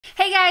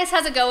Hey guys,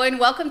 how's it going?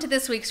 Welcome to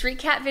this week's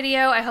recap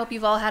video. I hope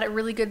you've all had a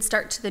really good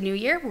start to the new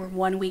year. We're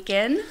 1 week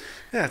in.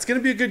 Yeah, it's going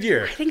to be a good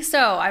year. I think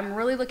so. I'm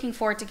really looking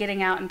forward to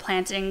getting out and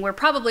planting. We're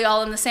probably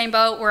all in the same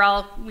boat.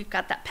 We've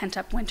got that pent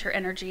up winter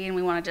energy and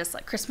we want to just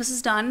like, Christmas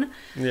is done.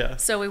 Yeah.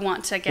 So we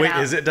want to get out.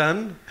 Wait, is it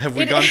done? Have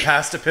we gone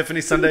past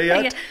Epiphany Sunday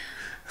yet?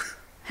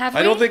 Have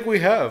we? I don't think we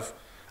have.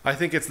 I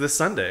think it's this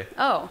Sunday.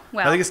 Oh,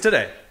 well. I think it's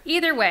today.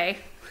 Either way,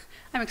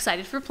 I'm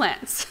excited for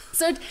plants.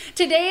 So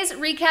today's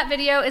recap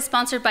video is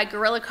sponsored by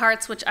Gorilla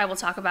Carts, which I will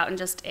talk about in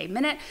just a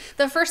minute.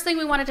 The first thing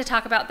we wanted to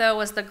talk about, though,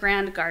 was the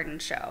Grand Garden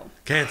Show.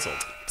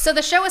 Canceled. So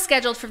the show is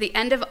scheduled for the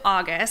end of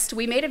August.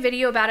 We made a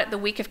video about it the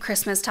week of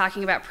Christmas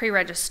talking about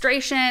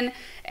pre-registration,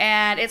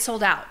 and it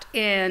sold out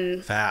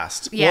in...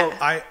 Fast. Yeah.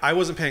 Well, I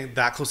wasn't paying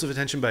that close of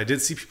attention, but I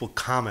did see people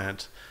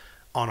comment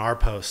on our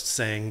post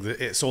saying that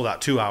it sold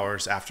out 2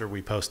 hours after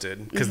we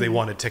posted because they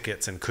wanted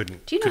tickets and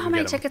couldn't. Do you know how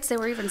many tickets they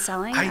were even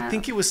selling? I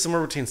think it was somewhere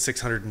between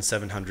 600 and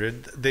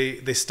 700.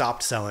 They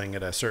stopped selling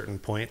at a certain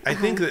point. I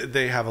think that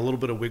they have a little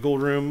bit of wiggle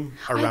room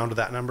around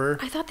that number.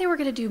 I thought they were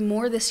going to do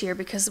more this year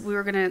because we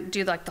were going to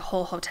do like the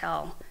whole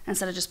hotel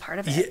instead of just part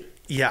of it.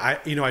 Yeah,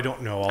 I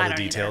don't know all the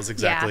details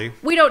exactly. Yeah.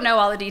 We don't know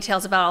all the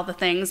details about all the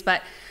things,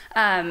 but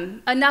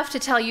enough to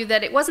tell you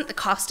that it wasn't the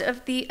cost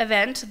of the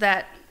event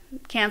that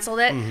canceled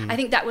it. I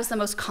think that was the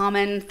most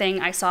common thing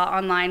I saw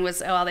online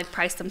was, oh, they've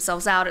priced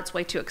themselves out. It's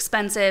way too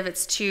expensive.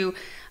 It's too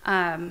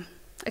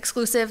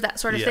exclusive, that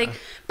sort of thing.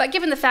 But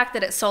given the fact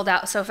that it sold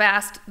out so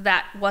fast,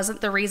 that wasn't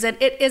the reason.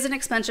 It is an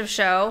expensive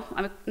show.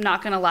 I'm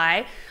not going to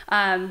lie.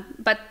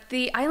 But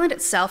the island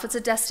itself, it's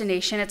a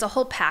destination. It's a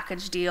whole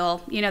package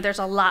deal. You know, there's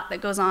a lot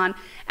that goes on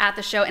at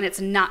the show and it's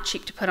not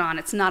cheap to put on.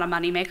 It's not a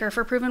moneymaker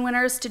for proven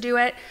winners to do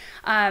it.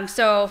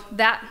 So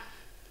that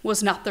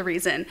was not the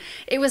reason.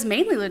 It was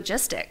mainly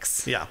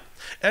logistics. Yeah.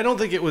 I don't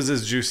think it was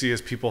as juicy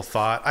as people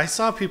thought. I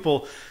saw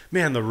people,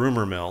 man, the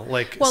rumor mill.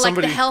 Like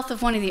somebody, like the health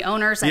of one of the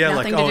owners had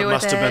nothing to do with it. it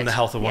must have been the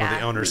health of one of the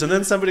owners. And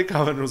then somebody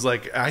commented and was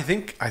like, I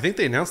think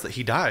they announced that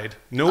he died.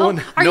 Are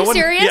you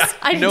serious? Yeah,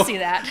 I didn't see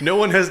that. No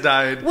one has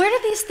died. Where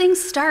did these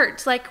things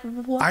start? Like,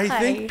 why? I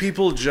think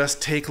people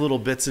just take little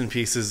bits and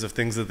pieces of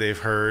things that they've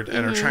heard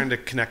and are trying to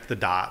connect the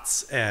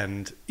dots.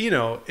 And, you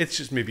know, it's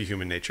just maybe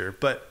human nature.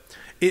 But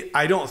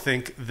I don't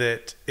think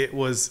that it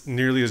was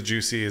nearly as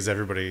juicy as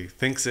everybody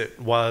thinks it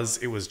was.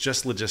 It was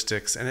just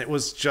logistics, and it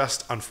was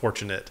just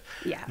unfortunate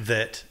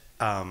that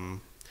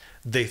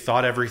they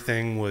thought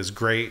everything was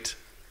great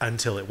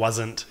until it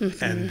wasn't,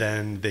 and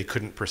then they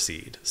couldn't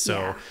proceed.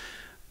 So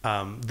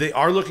they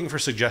are looking for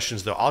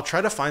suggestions, though. I'll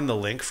try to find the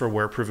link for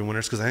where proven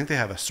winners, because I think they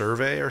have a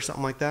survey or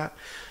something like that.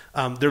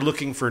 They're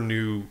looking for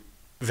new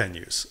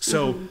venues.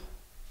 So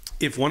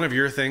if one of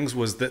your things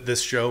was that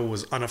this show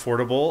was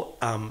unaffordable,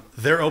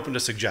 they're open to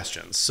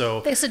suggestions.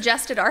 So they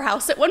suggested our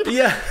house at one point.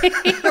 Yeah.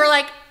 We're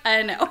like,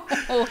 I know.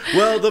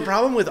 Well, the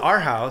problem with our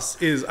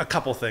house is a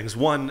couple things.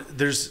 One,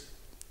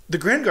 the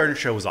Grand Garden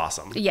Show was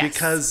awesome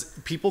because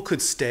people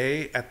could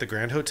stay at the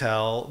Grand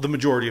Hotel. The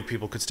majority of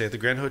people could stay at the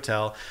Grand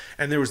Hotel.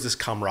 And there was this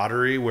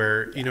camaraderie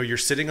where, you know, you're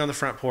sitting on the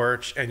front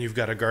porch and you've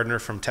got a gardener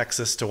from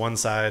Texas to one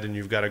side and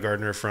you've got a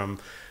gardener from,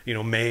 you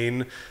know,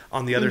 Maine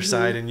on the other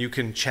side. And you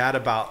can chat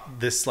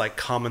about this like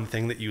common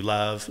thing that you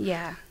love.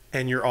 Yeah.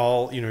 And you're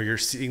all, you know, you're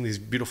seeing these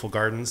beautiful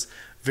gardens.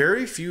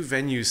 Very few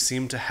venues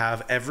seem to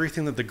have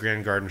everything that the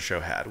Grand Garden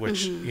Show had,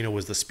 which, you know,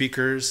 was the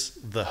speakers,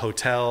 the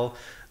hotel,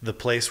 the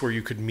place where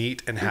you could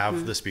meet and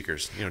have the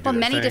speakers, you know, do their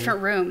many thing.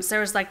 Different rooms.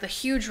 There was like the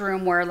huge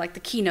room where like the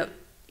keynote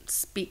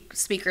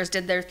speakers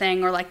did their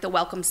thing, or like the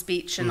welcome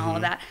speech and all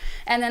of that.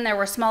 And then there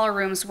were smaller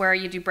rooms where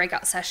you do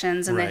breakout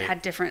sessions and they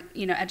had different,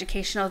 you know,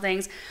 educational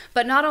things.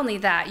 But not only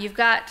that, you've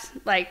got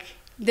like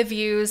the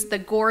views, the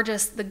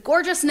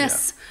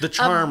gorgeousness, the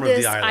charm of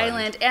this the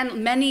island,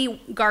 and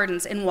many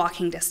gardens in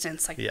walking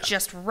distance, like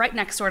just right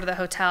next door to the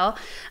hotel.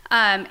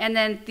 And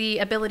then the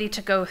ability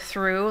to go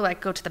through, like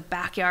go to the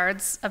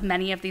backyards of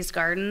many of these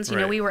gardens. You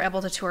know, we were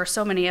able to tour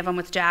so many of them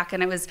with Jack,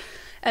 and it was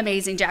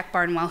amazing. Jack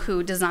Barnwell,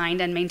 who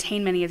designed and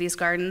maintained many of these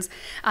gardens,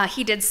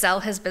 he did sell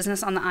his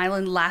business on the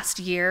island last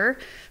year.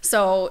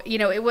 So, you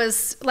know, it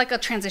was like a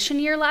transition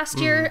year last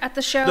year at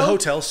the show. The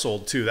hotel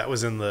sold too. That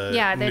was in the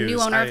the news.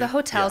 new owner of the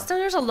hotel. So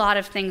there's a lot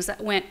of things that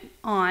went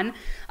on.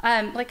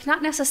 Like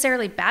not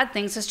necessarily bad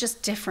things. It's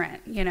just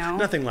different, you know.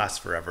 Nothing lasts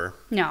forever.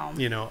 No.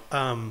 You know,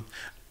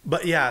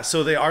 but yeah,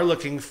 so they are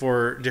looking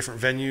for different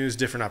venues,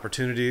 different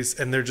opportunities,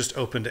 and they're just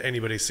open to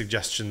anybody's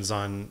suggestions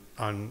on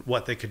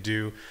what they could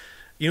do.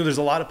 You know, there's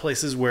a lot of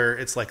places where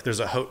it's like there's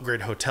a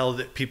great hotel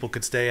that people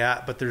could stay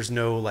at, but there's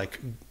no like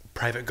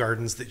private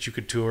gardens that you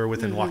could tour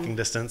within walking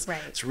distance.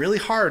 It's really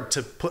hard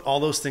to put all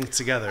those things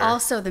together.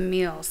 Also the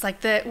meals, like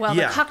the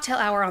cocktail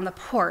hour on the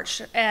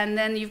porch, and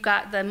then you've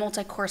got the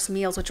multi-course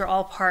meals, which are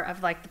all part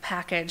of like the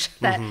package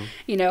that,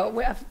 you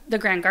know, the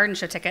Grand Garden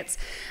Show tickets.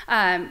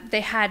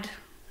 They had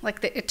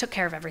like it took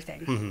care of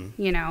everything.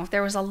 You know,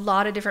 there was a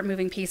lot of different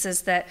moving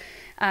pieces that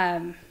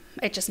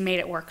it just made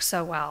it work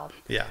so well.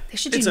 Yeah, they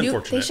should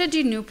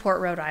do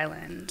Newport, Rhode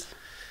Island.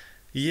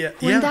 Yeah.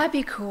 Wouldn't that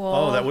be cool?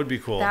 Oh, that would be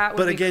cool. That would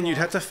but be again, cool. you'd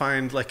have to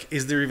find, like,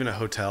 is there even a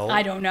hotel?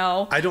 I don't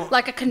know.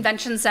 Like a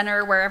convention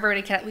center where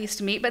everybody can at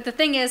least meet. But the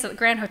thing is, at the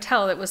Grand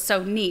Hotel, it was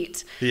so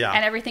neat. Yeah.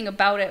 And everything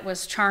about it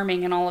was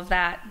charming and all of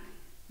that.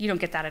 You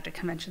don't get that at a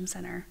convention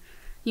center.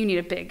 You need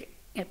a big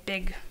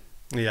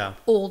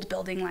old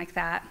building like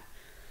that.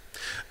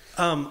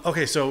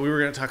 Okay, so we were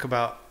going to talk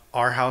about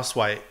our house,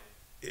 why,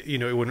 you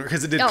know, it wouldn't,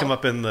 because it did come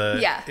up in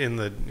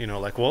the, you know,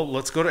 like, well,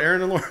 let's go to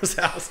Aaron and Laura's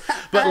house.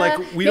 But like,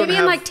 we don't have, maybe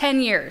in like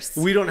 10 years.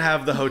 We don't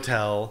have the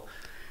hotel,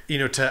 you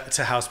know,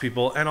 to house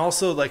people. And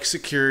also, like,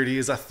 security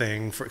is a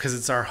thing because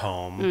it's our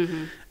home.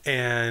 Mm-hmm.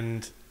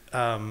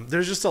 And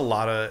there's just a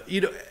lot of,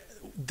 you know,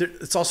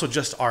 it's also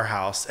just our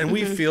house. And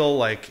we feel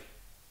like,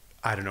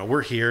 I don't know,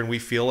 we're here and we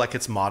feel like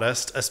it's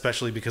modest,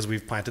 especially because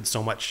we've planted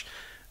so much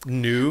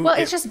new. Well,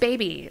 it's just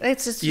baby.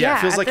 It's just, it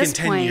feels like in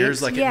 10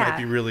 years, like it might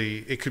be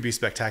really, it could be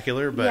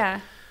spectacular,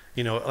 but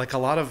you know, like a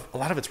lot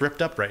of it's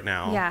ripped up right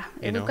now. Yeah.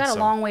 We've got a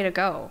long way to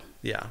go.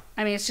 Yeah.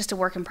 I mean, it's just a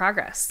work in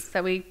progress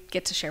that we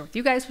get to share with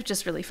you guys, which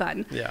is really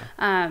fun. Yeah.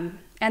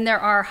 And there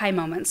are high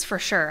moments for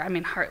sure. I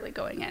mean, Hartley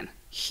going in,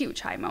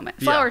 huge high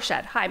moment. Flower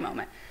shed, high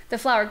moment. The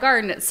flower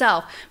garden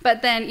itself.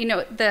 But then, you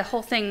know, the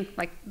whole thing,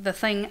 like the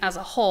thing as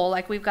a whole,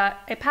 like we've got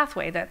a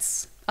pathway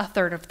that's a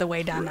third of the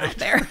way down out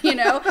there, you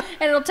know,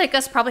 and it'll take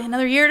us probably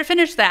another year to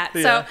finish that.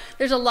 Yeah. So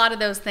there's a lot of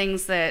those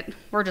things that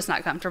we're just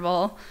not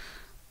comfortable,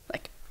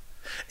 like,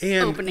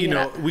 and opening you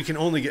know, it up. We can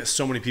only get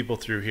so many people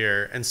through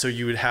here. And so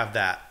you would have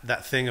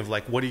that thing of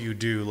like, what do you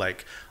do?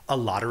 Like a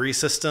lottery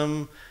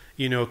system,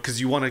 you know,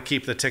 because you want to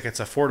keep the tickets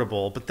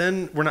affordable, but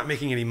then we're not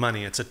making any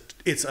money. It's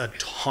a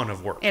ton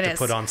of work to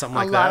put on something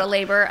like that. A lot of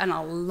labor and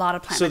a lot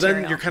of plant material.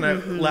 So then you're kind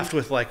of left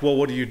with like, well,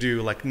 what do you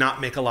do? Like not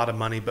make a lot of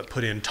money, but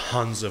put in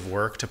tons of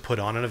work to put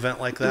on an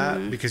event like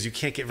that because you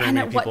can't get very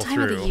many people through. And at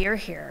what time of the year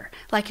here?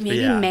 Like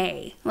maybe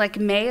May. Like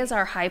May is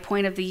our high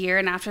point of the year,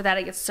 and after that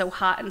it gets so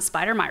hot and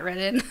spider mite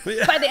ridden.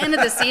 By the end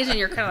of the season,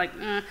 you're kind of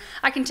like,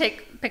 I can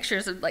take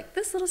pictures of like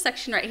this little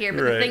section right here,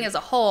 but the thing as a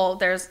whole,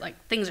 there's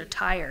like things are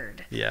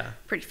tired. Yeah.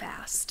 Pretty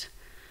fast.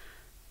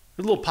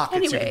 The little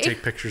pockets you can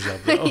take pictures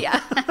of, though.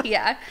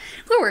 yeah.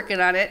 We're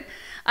working on it.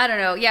 I don't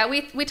know. Yeah,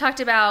 we talked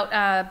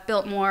about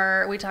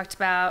Biltmore. We talked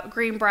about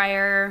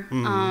Greenbrier.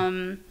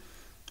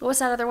 What was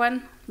that other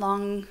one?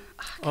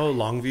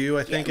 Longview,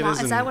 I think it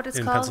is. Is that what it's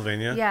called?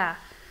 Pennsylvania. Yeah.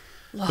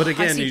 But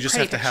again, you just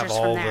have to have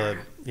all the,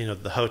 you know,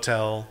 the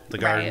hotel, the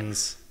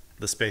gardens,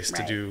 the space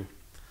to do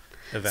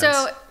events.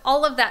 So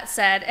all of that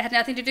said, it had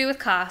nothing to do with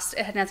cost.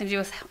 It had nothing to do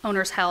with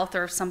owner's health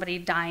or somebody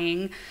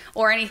dying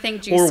or anything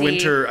juicy. Or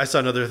winter. I saw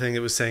another thing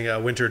that was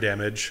saying winter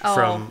damage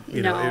from,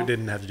 you know, it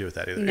didn't have to do with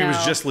that either. No. It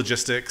was just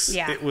logistics.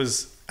 Yeah. It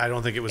was, I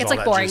don't think it was all that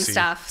juicy. It's like boring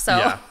stuff.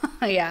 So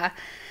yeah.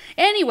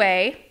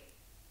 Anyway,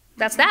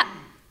 that's that.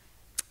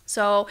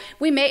 So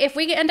we may, if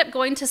we end up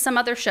going to some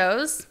other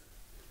shows,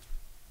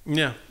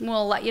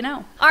 we'll let you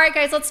know. All right,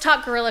 guys, let's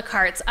talk Gorilla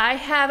carts. I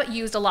have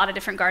used a lot of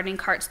different gardening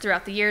carts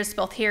throughout the years,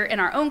 both here in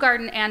our own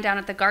garden and down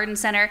at the garden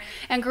center.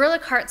 And Gorilla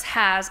Carts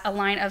has a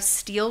line of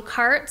steel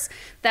carts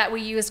that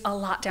we use a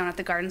lot down at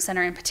the garden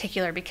center in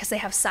particular because they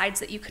have sides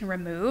that you can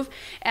remove.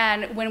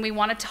 And when we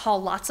wanted to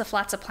haul lots of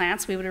flats of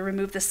plants, we would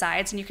remove the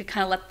sides and you could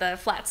kind of let the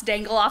flats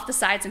dangle off the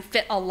sides and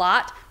fit a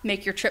lot,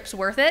 make your trips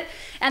worth it.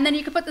 And then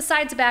you could put the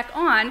sides back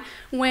on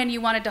when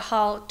you wanted to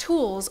haul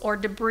tools or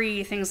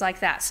debris, things like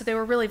that. So they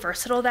were really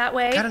versatile that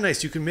way. Kind of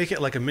nice. You can make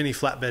it like a mini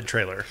flatbed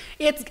trailer.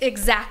 It's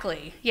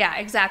exactly. Yeah,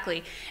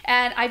 exactly.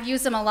 And I've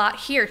used them a lot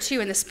here too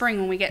in the spring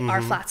when we get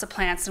our flats of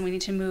plants and we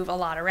need to move a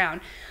lot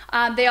around.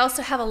 They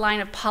also have a line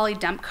of poly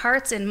dump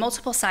carts in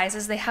multiple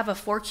sizes. They have a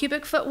 4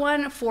 cubic foot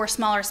one for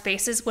smaller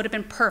spaces. Would have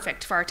been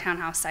perfect for our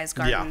townhouse size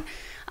garden.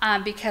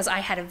 Because I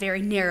had a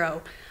very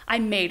narrow, I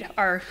made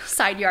our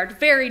side yard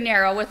very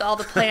narrow with all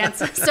the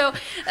plants. So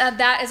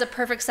that is a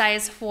perfect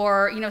size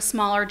for, you know,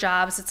 smaller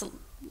jobs. It's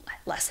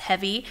less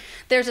heavy.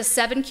 There's a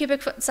 7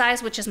 cubic foot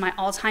size, which is my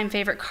all-time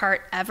favorite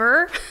cart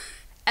ever.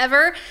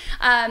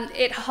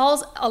 It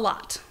hauls a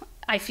lot,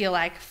 I feel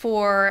like,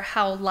 for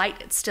how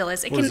light it still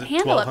is. It can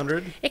handle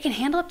 1,200? It can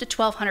handle up to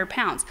 1,200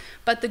 pounds.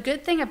 But the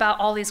good thing about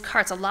all these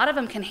carts, a lot of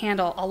them can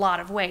handle a lot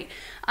of weight.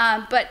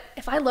 But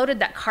if I loaded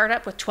that cart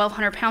up with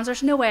 1,200 pounds,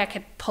 there's no way I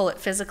could pull it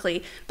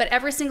physically. But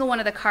every single one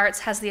of the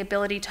carts has the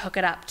ability to hook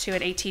it up to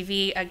an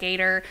ATV, a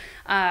gator,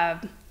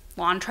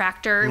 lawn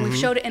tractor. We've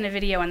showed it in a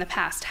video in the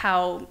past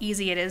how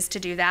easy it is to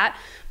do that.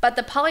 But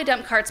the poly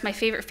dump carts, my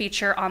favorite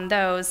feature on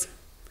those,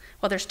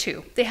 well, there's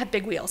 2. They have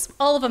big wheels.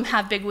 All of them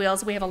have big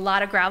wheels. We have a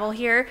lot of gravel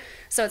here,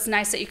 so it's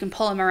nice that you can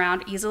pull them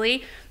around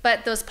easily.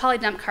 But those poly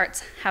dump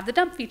carts have the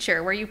dump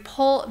feature where you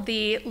pull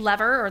the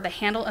lever or the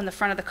handle in the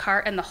front of the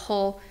cart and the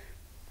whole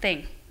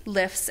thing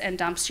lifts and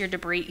dumps your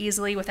debris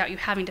easily without you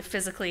having to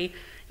physically,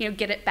 you know,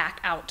 get it back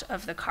out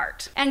of the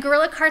cart. And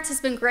Gorilla Carts has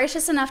been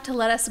gracious enough to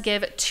let us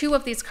give 2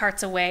 of these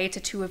carts away to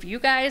 2 of you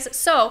guys.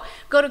 So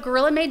go to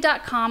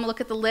gorillamade.com, look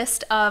at the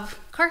list of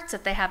carts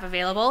that they have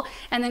available,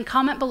 and then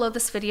comment below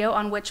this video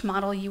on which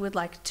model you would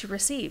like to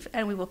receive.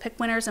 And we will pick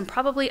winners and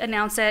probably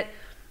announce it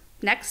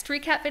next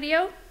recap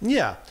video.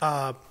 Yeah.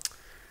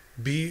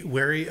 be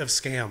wary of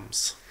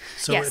scams.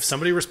 So Yes. if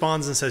somebody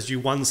responds and says you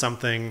won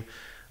something,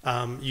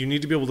 you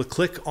need to be able to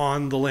click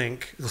on the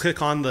link,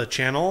 click on the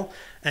channel,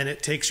 and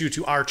it takes you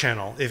to our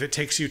channel. If it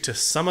takes you to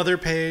some other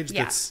page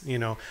that's,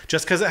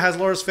 just because it has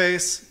Laura's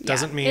face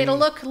doesn't mean... It'll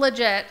look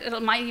legit.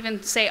 It might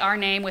even say our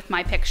name with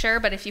my picture,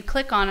 but if you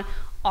click on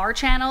our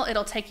channel,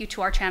 it'll take you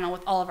to our channel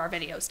with all of our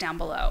videos down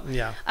below.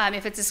 Yeah.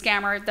 If it's a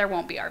scammer, there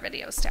won't be our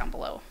videos down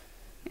below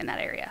in that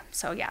area.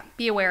 So yeah,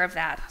 be aware of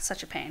that.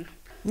 Such a pain.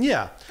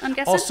 Yeah. I'm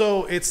guessing.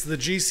 Also, it's the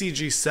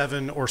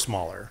G7 or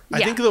smaller.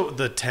 I think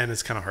the 10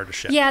 is kind of hard to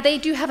ship. Yeah, they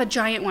do have a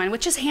giant one,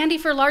 which is handy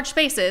for large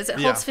spaces.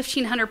 It holds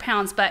 1,500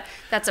 pounds, but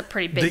that's a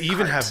pretty big They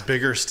even cart. have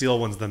bigger steel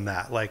ones than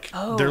that. Like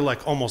they're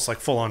like almost like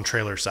full on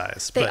trailer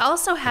size. They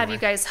also have, you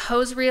guys,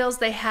 hose reels.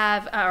 They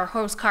have, or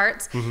hose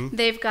carts.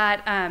 They've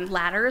got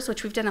ladders,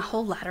 which we've done a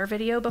whole ladder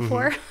video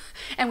before.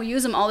 And we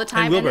use them all the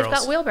time. And they've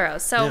got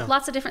wheelbarrows. So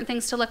lots of different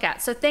things to look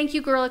at. So thank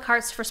you, Gorilla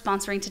Carts, for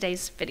sponsoring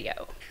today's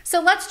video.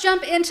 So let's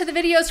jump into the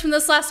videos from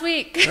this last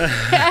week.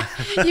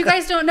 You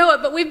guys don't know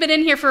it, but we've been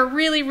in here for a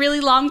really, really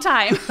long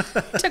time.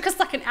 Took us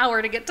like an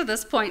hour to get to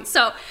this point.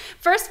 So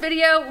first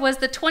video was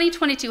the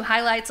 2022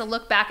 highlights, a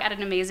look back at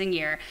an amazing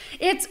year.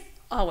 It's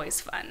always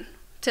fun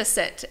to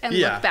sit and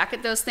look back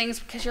at those things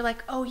because you're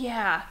like, oh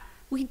yeah,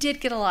 we did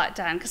get a lot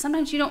done. Because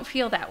sometimes you don't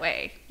feel that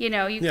way. You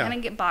kind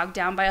of get bogged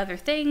down by other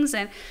things,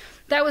 and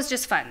that was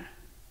just fun.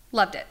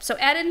 Loved it. So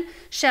Ed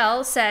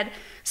Shell said,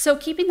 so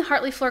keeping the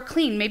Hartley floor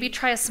clean, maybe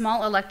try a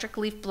small electric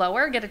leaf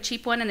blower, get a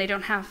cheap one, and they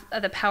don't have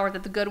the power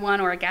that the good one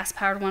or a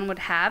gas-powered one would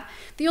have.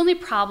 The only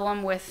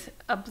problem with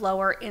a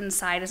blower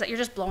inside is that you're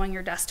just blowing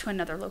your dust to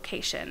another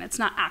location. It's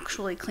not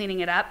actually cleaning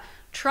it up.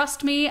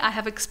 Trust me, I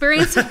have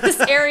experience in this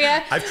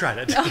area. I've tried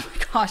it. Oh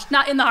my gosh,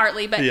 not in the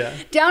Hartley, but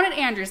down at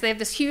Andrews, they have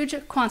this huge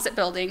Quonset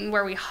building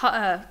where we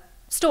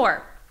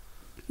store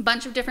a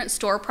bunch of different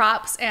store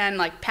props and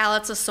like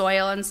pallets of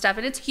soil and stuff,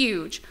 and it's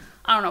huge.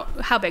 I don't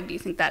know, how big do you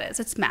think that is?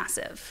 It's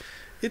massive.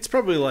 It's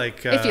probably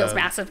like... it feels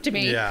massive to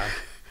me. Yeah.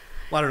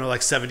 Well, I don't know,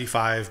 like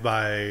 75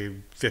 by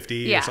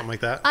 50 or something like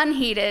that.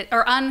 Unheated,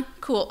 or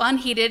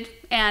unheated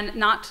and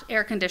not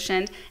air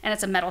conditioned, and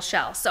it's a metal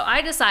shell. So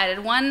I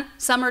decided one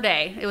summer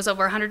day, it was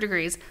over 100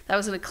 degrees, that I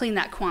was going to clean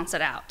that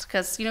Quonset out.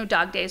 Because,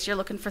 dog days, you're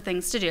looking for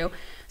things to do.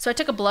 So I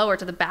took a blower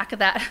to the back of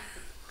that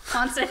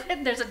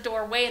Quonset. There's a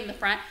door way in the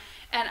front.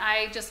 And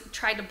I just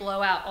tried to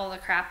blow out all the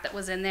crap that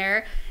was in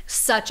there.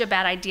 Such a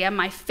bad idea.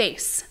 My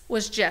face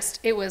was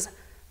it was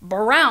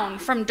brown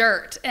from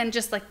dirt and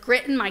just like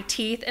grit in my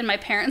teeth. And my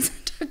parents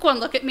took one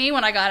look at me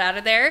when I got out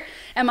of there.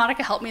 And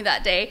Monica helped me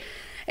that day.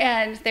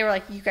 And they were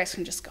like, you guys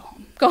can just go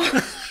home. Go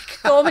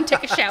home and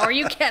take a shower.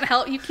 You can't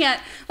help. You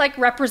can't like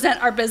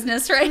represent our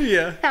business right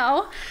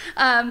now.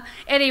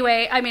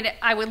 Anyway, I mean,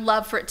 I would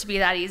love for it to be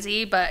that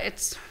easy, but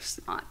it's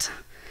not.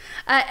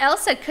 Elle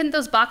said, couldn't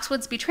those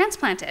boxwoods be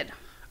transplanted?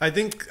 I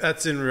think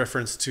that's in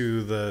reference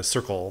to the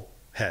circle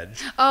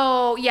hedge.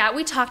 Oh, yeah.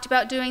 We talked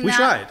about doing that. We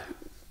tried.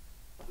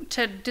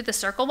 To do the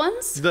circle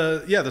ones?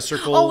 The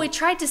circle. Oh, we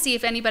tried to see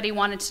if anybody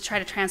wanted to try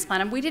to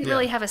transplant them. We didn't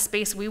really have a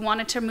space we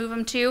wanted to move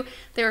them to.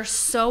 They're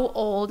so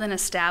old and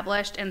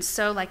established. And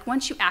so, like,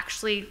 once you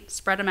actually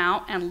spread them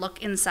out and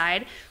look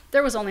inside,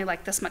 there was only,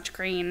 like, this much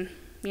green,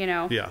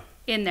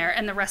 in there.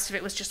 And the rest of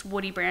it was just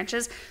woody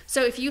branches.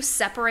 So if you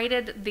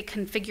separated the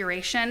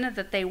configuration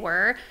that they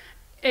were,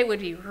 it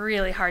would be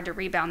really hard to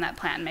rebound that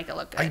plant and make it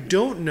look good. I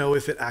don't know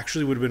if it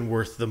actually would have been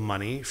worth the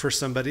money for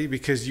somebody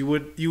because you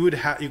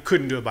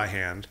couldn't do it by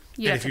hand.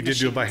 And if you did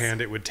do it by hand,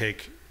 it would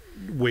take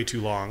way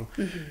too long.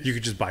 You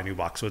could just buy new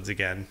boxwoods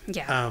again.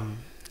 Yeah.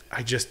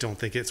 I just don't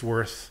think it's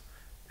worth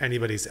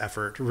anybody's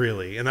effort,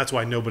 really. And that's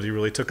why nobody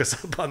really took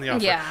us up on the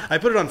offer. Yeah. I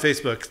put it on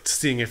Facebook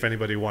seeing if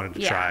anybody wanted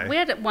to try. We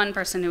had one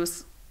person who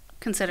was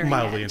considering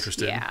mildly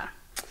interested. Yeah.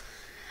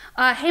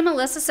 Hey,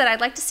 Melissa said,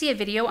 I'd like to see a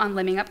video on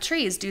limbing up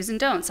trees, do's and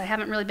don'ts. I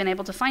haven't really been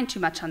able to find too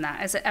much on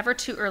that. Is it ever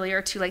too early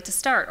or too late to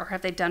start, or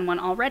have they done one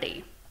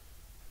already?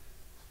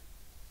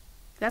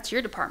 That's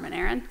your department,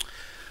 Aaron.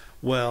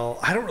 Well,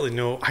 I don't really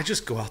know. I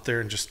just go out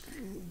there and just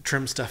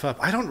trim stuff up.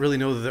 I don't really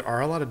know that there are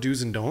a lot of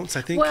do's and don'ts.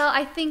 I think you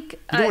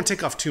don't want to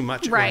take off too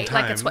much at one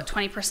time. Like it's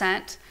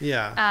 20%.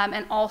 Yeah.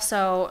 And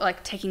also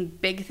like taking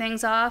big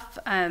things off.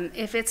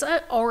 If it's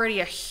already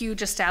a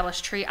huge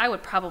established tree, I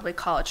would probably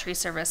call a tree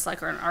service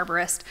or an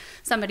arborist,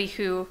 somebody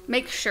who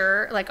makes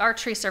sure, like our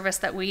tree service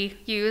that we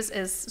use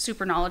is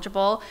super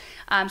knowledgeable.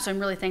 So I'm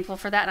really thankful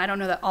for that. And I don't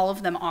know that all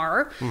of them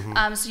are.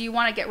 So you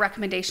want to get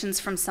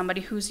recommendations from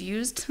somebody who's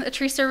used a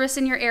tree service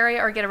in your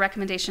area, or get a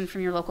recommendation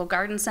from your local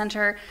garden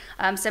center.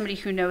 Somebody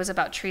who knows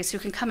about trees, who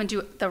can come and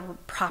do the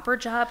proper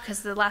job,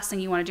 because the last thing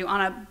you want to do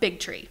on a big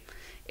tree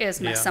is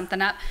mess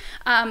something up.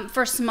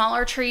 For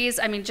smaller trees,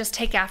 I mean, just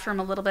take after them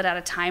a little bit at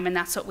a time, and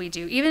that's what we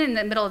do. Even in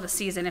the middle of the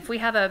season, if we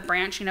have a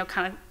branch,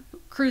 kind of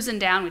cruising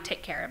down, we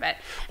take care of it.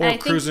 Or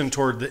cruising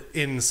toward the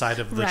inside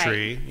of the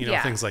tree,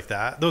 things like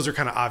that. Those are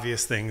kind of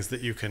obvious things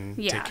that you can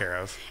take care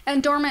of.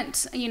 And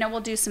dormant,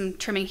 we'll do some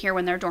trimming here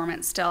when they're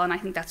dormant still, and I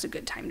think that's a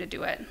good time to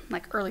do it,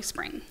 like early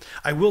spring.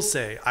 I will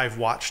say, I've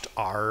watched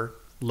our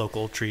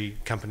local tree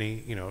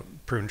company, you know,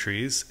 prune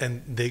trees,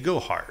 and they go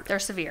hard. They're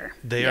severe.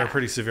 They are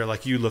pretty severe.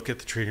 Like, you look at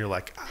the tree and you're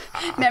like,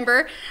 ah.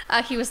 Remember,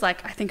 he was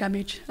like, I think I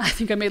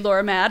made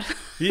Laura mad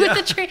with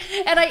the tree.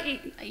 And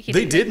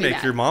they did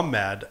make your mom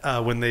mad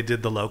when they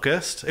did the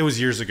locust. It was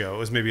years ago. It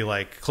was maybe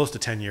like close to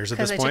 10 years at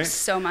this point. They took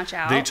so much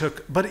out.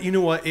 But you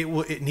know what?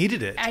 It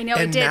needed it. I know,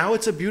 and it did. now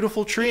it's a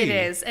beautiful tree. It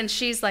is. And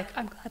she's like,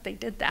 I'm glad they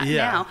did that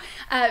now.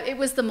 It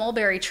was the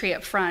mulberry tree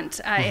up front.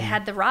 It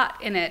had the rot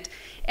in it.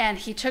 And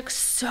he took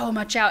so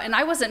much out, and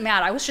I wasn't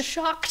mad. I was just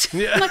shocked.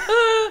 Yeah. I'm like,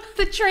 oh,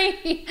 the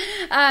tree.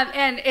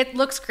 And it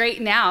looks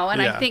great now.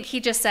 And I think he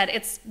just said,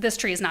 this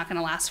tree is not going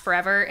to last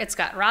forever. It's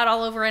got rot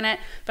all over in it,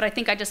 but I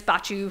think I just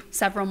bought you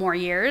several more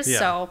years. Yeah.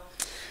 So,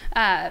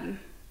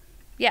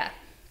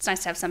 it's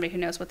nice to have somebody who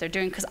knows what they're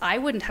doing, because I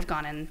wouldn't have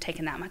gone and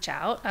taken that much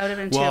out. I would have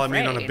been too afraid. Well, I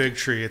mean, on a big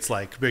tree, it's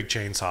like big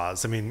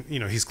chainsaws. I mean, you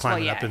know, he's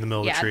climbing up in the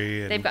middle of the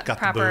tree, and they've got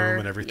the boom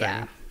and everything.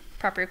 Yeah,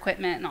 proper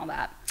equipment and all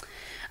that.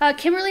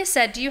 Kimberly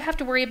said, do you have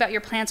to worry about your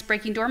plants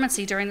breaking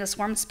dormancy during this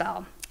warm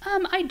spell?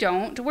 I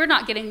don't. We're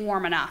not getting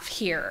warm enough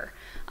here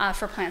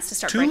for plants to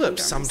start breaking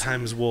dormancy. Tulips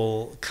sometimes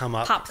will come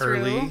up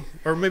early.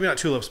 Or maybe not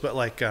tulips, but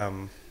like...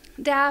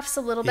 daffs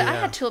a little bit. I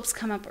had tulips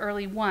come up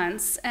early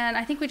once, and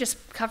I think we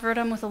just covered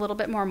them with a little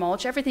bit more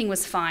mulch. Everything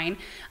was fine.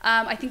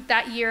 I think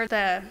that year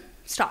the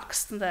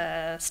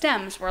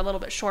stems were a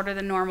little bit shorter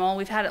than normal.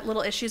 We've had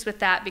little issues with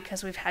that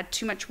because we've had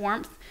too much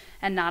warmth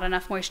and not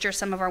enough moisture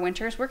some of our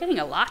winters. We're getting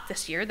a lot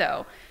this year,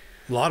 though.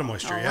 A lot of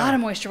moisture, A lot of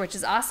moisture, which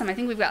is awesome. I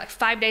think we've got like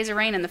 5 days of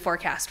rain in the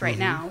forecast right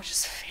now, which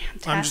is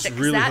fantastic. I'm just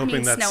really that hoping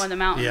means snow in the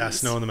mountains. Yeah,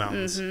 snow in the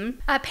mountains.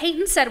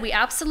 Peyton said, we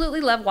absolutely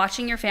love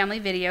watching your family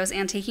videos,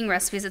 antiquing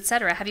recipes,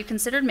 etc. Have you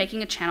considered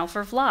making a channel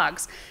for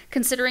vlogs?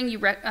 Considering you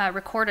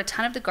record a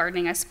ton of the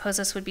gardening, I suppose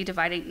this would be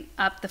dividing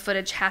up the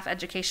footage half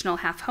educational,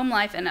 half home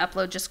life, and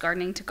upload just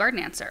gardening to Garden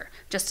Answer.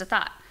 Just a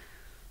thought.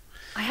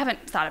 I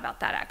haven't thought about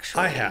that,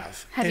 actually. I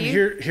have. Have and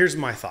you? Here's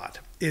my thought,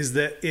 is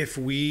that if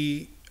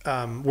we're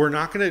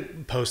not going to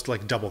post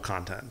like double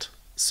content.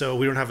 So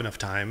we don't have enough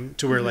time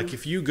to where like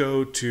if you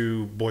go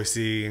to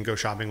Boise and go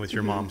shopping with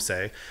your mom,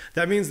 say,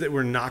 that means that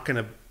we're not going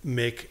to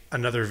make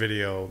another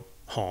video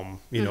home,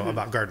 you know,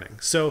 about gardening.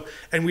 So,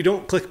 and we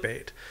don't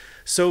clickbait.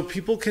 So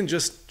people can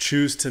just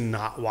choose to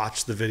not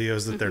watch the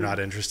videos that they're not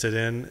interested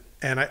in.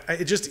 And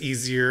it's just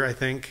easier, I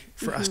think,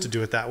 for us to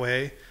do it that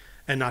way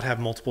and not have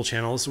multiple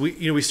channels.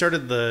 We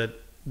started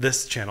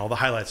this channel, the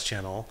highlights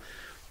channel.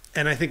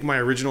 And I think my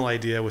original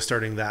idea was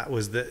starting that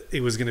was that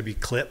it was going to be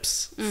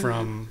clips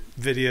from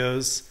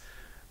videos,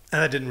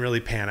 and that didn't really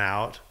pan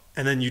out.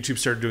 And then YouTube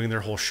started doing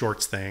their whole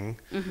shorts thing.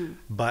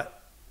 But,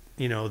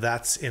 you know,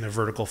 that's in a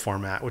vertical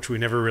format, which we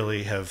never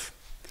really have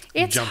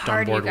jumped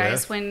on board with.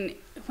 It's hard, you guys,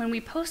 when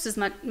we post as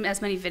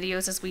many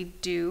videos as we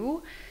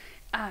do,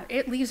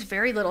 it leaves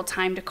very little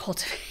time to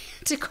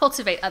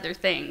cultivate other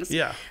things.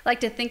 Yeah. Like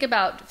to think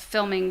about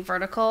filming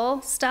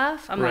vertical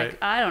stuff. I'm like,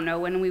 I don't know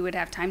when we would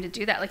have time to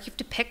do that. Like you have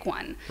to pick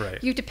one.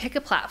 Right. You have to pick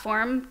a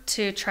platform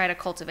to try to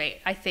cultivate,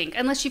 I think.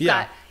 Unless you've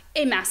got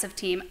a massive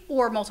team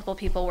or multiple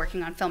people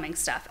working on filming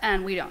stuff.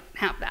 And we don't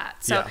have that.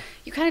 So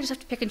you kind of just have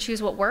to pick and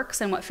choose what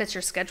works and what fits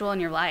your schedule and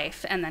your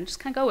life, and then just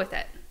kind of go with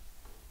it.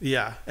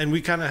 Yeah. And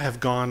we kind of have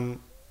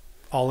gone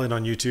all in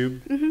on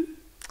YouTube.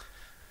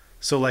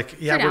 So like,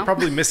 we're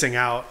probably missing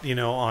out, you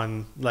know,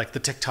 on like the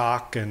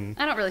TikTok and...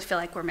 I don't really feel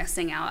like we're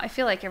missing out. I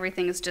feel like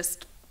everything is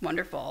just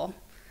wonderful.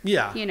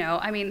 Yeah. You know,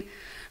 I mean,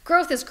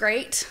 growth is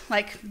great.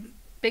 Like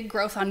big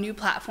growth on new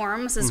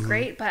platforms is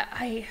great, but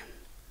I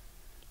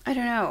don't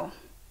know.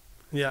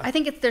 Yeah. I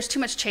think there's too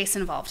much chase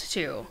involved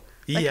too.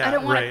 Like, yeah,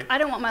 I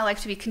don't want my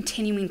life to be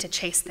continuing to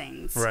chase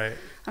things. Right.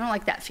 I don't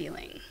like that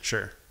feeling.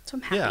 Sure. So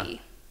I'm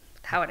happy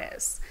with how it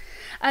is.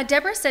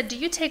 Deborah said, do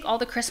you take all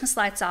the Christmas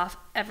lights off,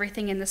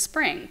 everything in the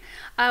spring?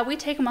 We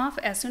take them off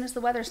as soon as the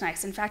weather's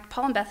nice. In fact,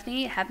 Paul and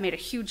Bethany have made a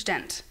huge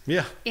dent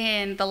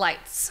in the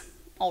lights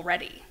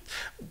already.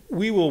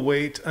 We will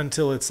wait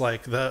until it's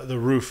like the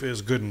roof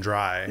is good and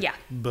dry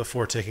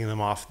before taking them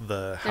off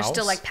the house. There's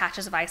still like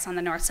patches of ice on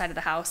the north side of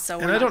the house. So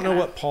and I don't know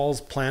what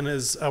Paul's plan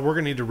is. We're going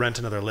to need to rent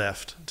another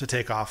lift to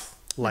take off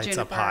lights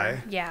up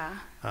high. Yeah.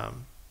 I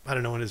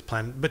don't know what his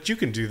plan, but you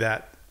can do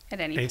that at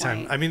any anytime.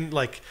 point. I mean,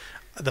 like...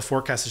 The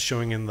forecast is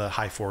showing in the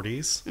high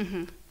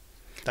 40s.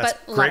 That's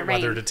great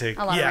weather to take.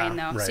 A lot of rain,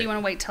 though. Right. So you want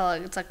to wait till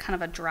it's like kind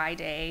of a dry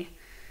day.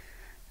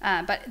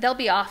 But they'll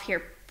be off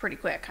here pretty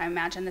quick, I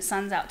imagine. The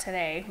sun's out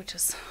today, which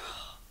is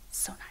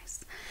so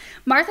nice.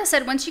 Martha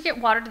said, once you get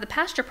water to the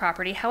pasture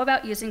property, how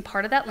about using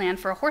part of that land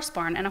for a horse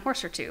barn and a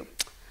horse or two?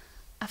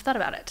 I've thought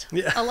about it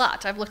a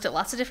lot. I've looked at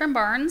lots of different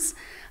barns.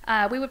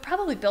 We would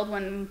probably build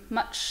one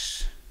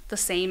much the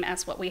same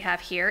as what we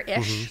have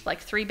here-ish, like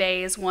 3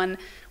 bays. One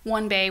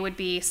bay would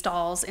be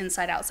stalls,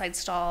 inside, outside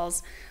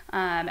stalls,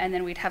 and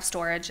then we'd have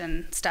storage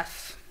and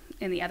stuff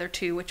in the other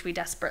 2, which we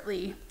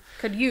desperately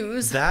could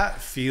use. That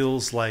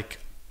feels like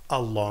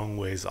a long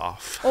ways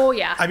off. Oh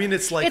yeah. I mean,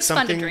 it's like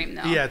something. It's fun to dream,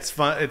 though. Yeah, it's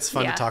fun. It's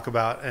fun to talk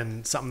about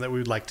and something that we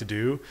would like to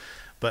do,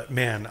 but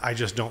man, I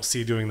just don't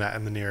see doing that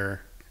in the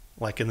near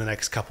like in the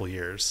next couple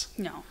years.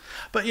 No.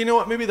 But you know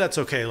what? Maybe that's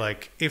okay.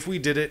 Like if we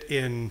did it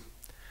in,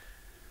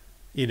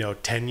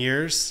 10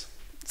 years,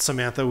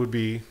 Samantha would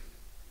be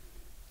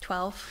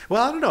 12.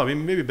 Well, I don't know. I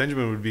mean, maybe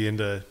Benjamin would be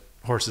into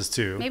horses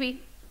too.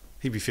 Maybe.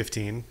 He'd be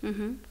 15.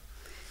 Mm-hmm.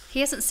 He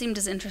hasn't seemed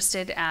as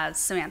interested as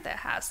Samantha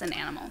has in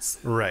animals.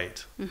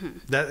 Right. Mm-hmm.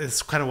 That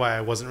is kind of why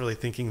I wasn't really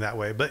thinking that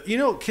way. But,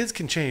 kids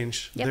can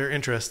change their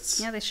interests.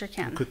 Yeah, they sure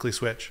can. Quickly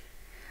switch.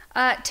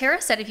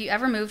 Tara said, if you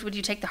ever moved, would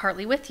you take the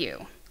Hartley with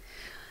you?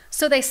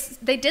 So they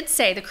did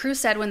say, the crew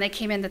said when they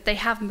came in that they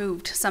have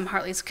moved some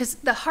Hartleys because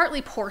the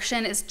Hartley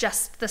portion is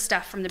just the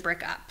stuff from the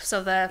brick up.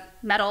 So the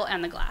metal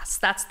and the glass,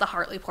 that's the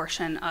Hartley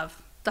portion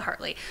of the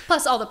Hartley.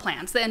 Plus all the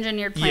plans, the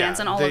engineered plans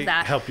and all of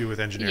that. Help you with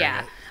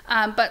engineering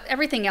it. But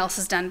everything else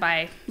is done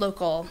by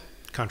local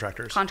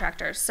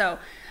contractors. So,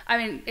 I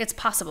mean, it's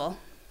possible.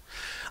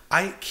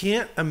 I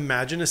can't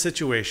imagine a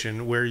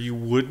situation where you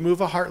would move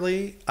a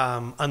Hartley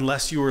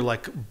unless you were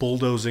like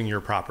bulldozing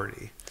your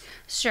property.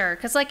 Sure,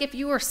 because like if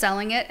you were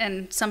selling it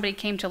and somebody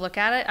came to look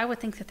at it, I would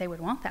think that they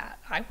would want that.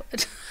 I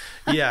would.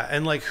 Yeah,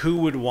 and like who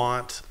would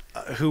want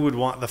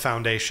the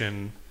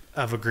foundation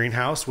of a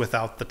greenhouse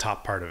without the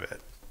top part of it?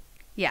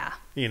 Yeah.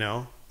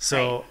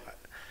 So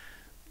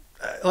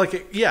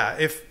right.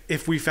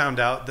 If we found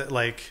out that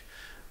like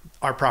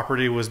our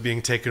property was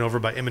being taken over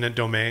by eminent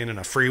domain and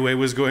a freeway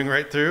was going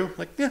right through,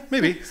 like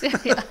maybe.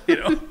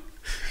 Yeah.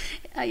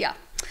 Yeah.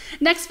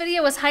 Next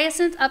video was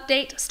Hyacinth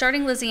update,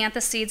 starting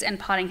Lisianthus seeds and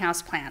potting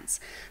house plants.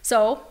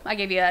 So I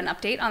gave you an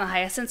update on the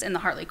hyacinths in the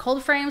Hartley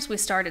cold frames. We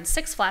started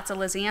 6 flats of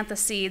Lisianthus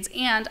seeds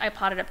and I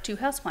potted up 2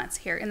 houseplants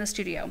here in the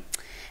studio.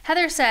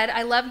 Heather said,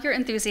 I love your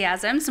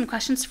enthusiasm. Some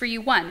questions for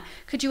you. 1,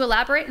 could you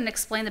elaborate and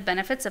explain the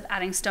benefits of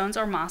adding stones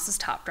or moss as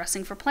top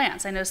dressing for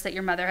plants? I noticed that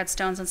your mother had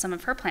stones on some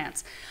of her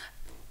plants.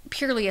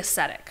 Purely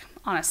aesthetic,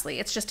 honestly.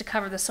 It's just to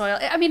cover the soil.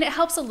 I mean, it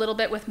helps a little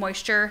bit with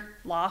moisture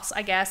loss,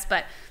 I guess,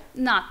 but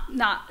not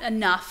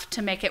enough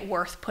to make it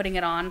worth putting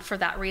it on for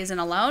that reason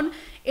alone.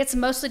 It's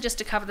mostly just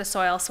to cover the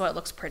soil so it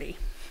looks pretty.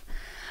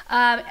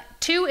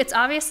 2, it's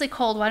obviously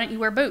cold. Why don't you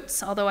wear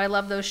boots? Although I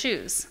love those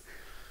shoes.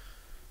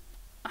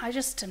 I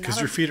just am not. Because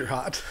your feet are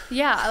hot.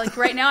 Yeah, like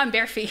right now I'm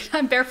bare feet.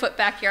 I'm barefoot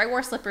back here. I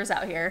wore slippers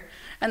out here,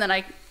 and then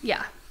I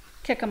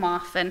kick them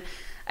off, and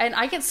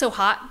I get so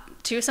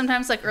hot too.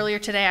 Sometimes, like earlier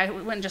today, I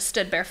went and just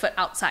stood barefoot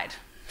outside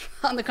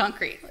on the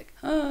concrete, like.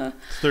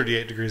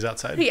 38 degrees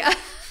outside. Yeah.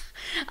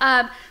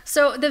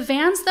 So the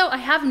Vans, though, I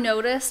have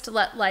noticed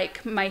that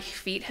like my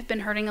feet have been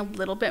hurting a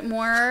little bit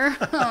more.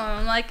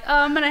 I'm like,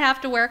 I'm gonna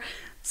have to wear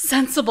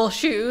sensible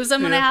shoes.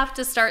 I'm gonna have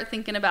to start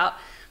thinking about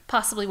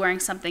possibly wearing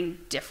something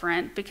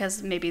different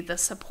because maybe the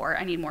support,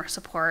 I need more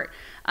support.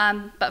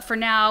 But for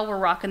now, we're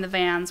rocking the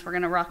Vans. We're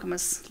gonna rock them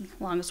as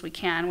long as we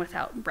can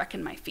without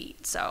wrecking my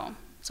feet. So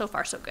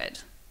far so good.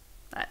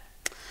 But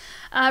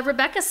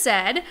Rebecca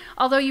said,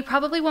 although you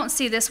probably won't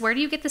see this, where do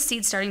you get the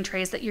seed starting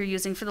trays that you're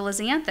using for the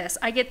Lisianthus?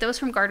 I get those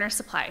from Gardener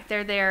Supply.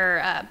 They're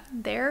there.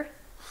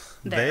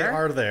 They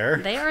are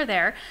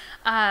there.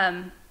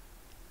 What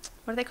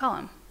do they call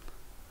them?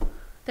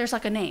 There's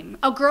like a name.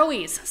 Oh,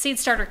 Growies Seed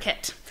Starter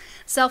Kit.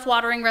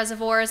 Self-watering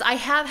reservoirs. I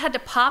have had to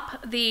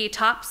pop the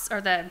tops or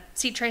the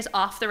seed trays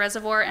off the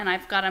reservoir, and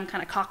I've got them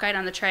kind of cockeyed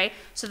on the tray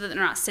so that they're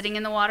not sitting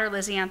in the water.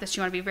 Lisianthus,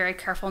 you want to be very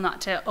careful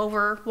not to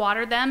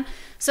over-water them.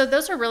 So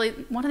those are really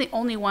one of the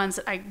only ones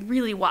that I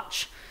really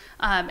watch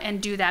and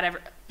do that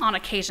on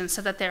occasion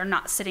so that they're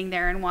not sitting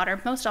there in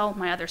water. Most all of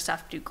my other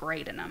stuff do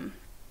great in them.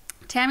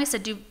 Tammy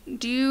said, do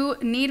you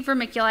need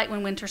vermiculite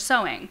when winter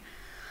sowing?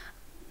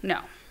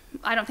 No.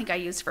 I don't think I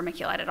used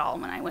vermiculite at all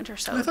when I winter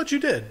sowed. I thought you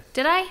did.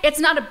 Did I? It's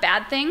not a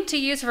bad thing to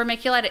use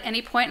vermiculite at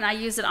any point, and I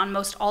use it on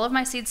most all of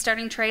my seed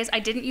starting trays. I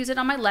didn't use it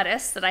on my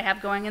lettuce that I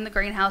have going in the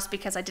greenhouse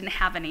because I didn't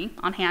have any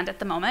on hand at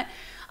the moment.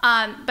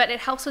 But it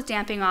helps with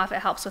damping off.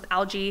 It helps with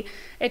algae.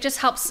 It just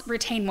helps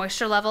retain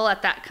moisture level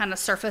at that kind of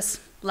surface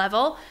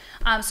level.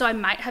 So I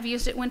might have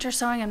used it winter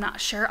sowing. I'm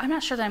not sure. I'm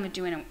not sure that I'm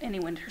doing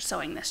any winter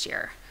sowing this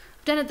year.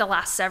 I've done it the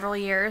last several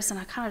years, and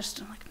I kind of just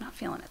like I'm not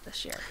feeling it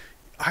this year.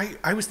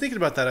 I was thinking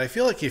about that. I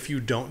feel like if you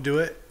don't do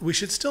it, we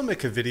should still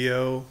make a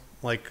video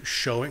like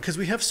showing, because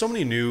we have so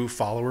many new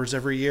followers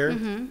every year.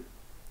 Mm-hmm.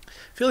 I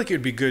feel like it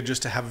would be good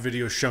just to have a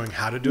video showing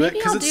how to do it,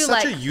 because it's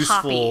such a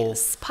useful.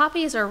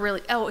 Poppies are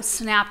really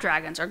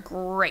snapdragons are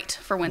great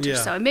for winter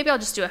sowing. Maybe I'll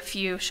just do a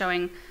few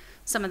showing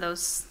some of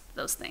those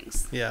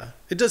things. Yeah,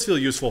 it does feel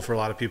useful for a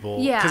lot of people.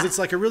 Yeah, because it's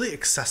like a really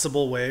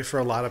accessible way for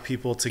a lot of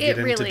people to get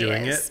into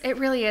doing it. It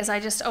really is. I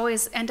just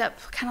always end up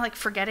kind of like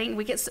forgetting.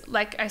 We get,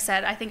 like I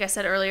said, I think I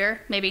said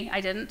earlier, maybe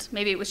I didn't,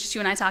 maybe it was just you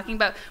and I talking,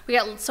 but we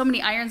got so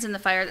many irons in the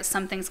fire that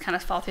some things kind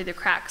of fall through the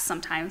cracks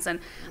sometimes. And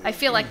I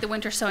feel like the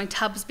winter sowing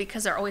tubs,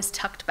 because they're always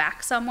tucked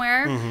back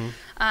somewhere,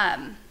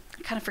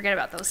 kind of forget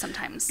about those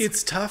sometimes.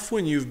 It's tough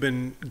when you've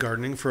been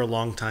gardening for a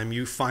long time.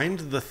 You find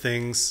the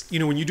things, you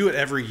know, when you do it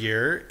every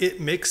year, it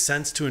makes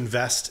sense to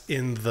invest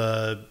in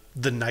the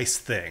nice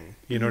thing.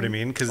 You know what I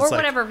mean? Because or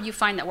whatever you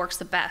find that works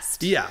the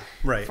best. Yeah,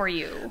 right. For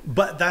you.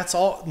 But that's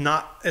all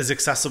not as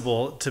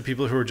accessible to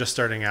people who are just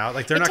starting out.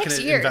 Like they're not going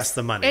to invest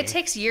the money. It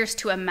takes years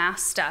to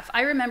amass stuff.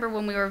 I remember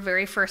when we were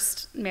very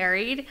first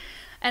married,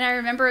 and I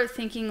remember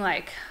thinking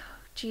like,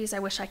 geez, I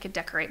wish I could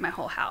decorate my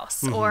whole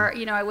house. Or,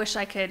 you know, I wish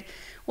I could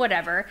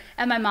whatever.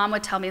 And my mom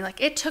would tell me like,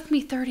 it took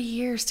me 30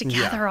 years to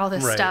gather all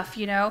this stuff,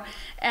 you know,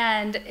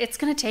 and it's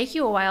going to take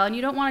you a while, and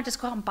you don't want to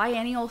just go out and buy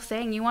any old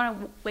thing. You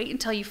want to wait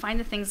until you find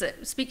the things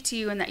that speak to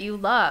you and that you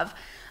love.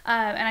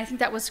 And I think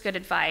that was good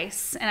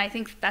advice. And I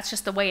think that's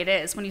just the way it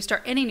is when you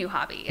start any new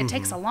hobby. It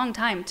takes a long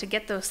time to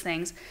get those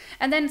things.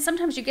 And then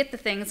sometimes you get the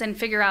things and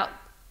figure out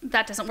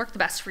that doesn't work the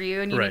best for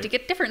you, and you need to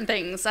get different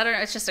things. I don't know.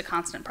 It's just a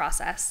constant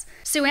process.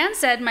 Sue Ann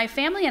said, my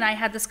family and I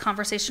had this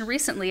conversation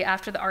recently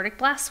after the Arctic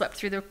blast swept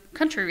through the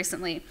country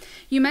recently.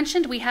 You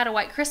mentioned we had a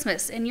white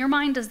Christmas. In your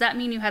mind, does that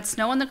mean you had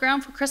snow on the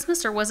ground for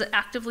Christmas, or was it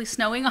actively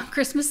snowing on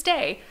Christmas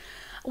Day?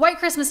 White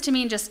Christmas to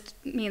me just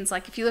means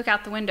like if you look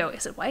out the window,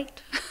 is it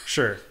white?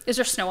 Sure. Is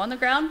there snow on the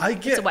ground?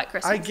 It's a white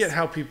Christmas. I get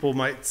how people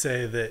might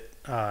say that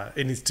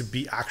it needs to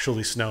be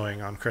actually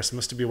snowing on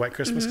Christmas to be white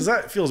Christmas, because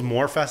that feels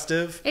more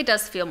festive. It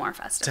does feel more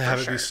festive to have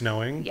it be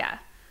snowing. Yeah.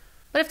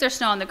 But if there's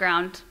snow on the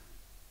ground,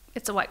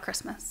 it's a white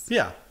Christmas.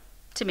 Yeah.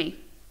 To me.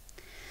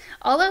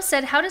 Olo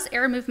said, how does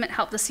air movement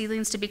help the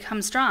seedlings to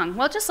become strong?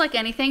 Well, just like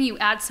anything, you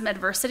add some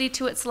adversity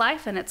to its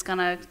life and it's going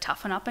to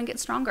toughen up and get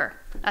stronger.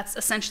 That's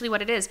essentially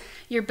what it is.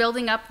 You're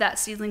building up that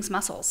seedling's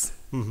muscles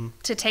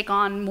to take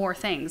on more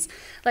things.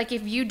 Like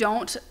if you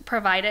don't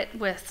provide it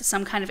with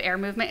some kind of air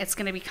movement, it's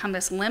going to become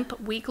this limp,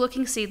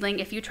 weak-looking seedling.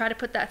 If you try to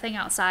put that thing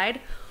outside,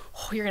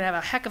 you're going to have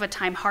a heck of a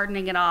time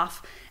hardening it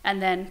off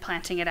and then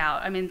planting it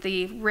out. I mean,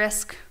 the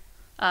risk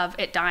of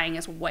it dying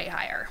is way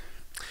higher.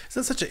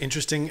 Isn't that such an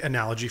interesting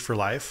analogy for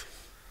life?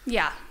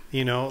 Yeah.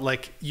 You know,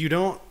 like you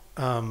don't,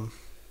 I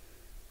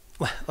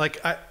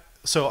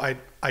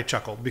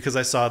chuckled because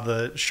I saw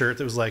the shirt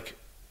that was like,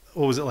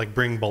 what was it, like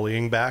bring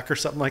bullying back or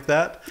something like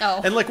that?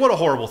 Oh. And like, what a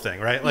horrible thing,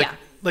 right?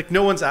 Like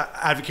no one's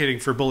advocating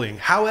for bullying.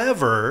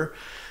 However,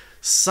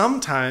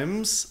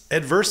 sometimes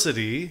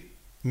adversity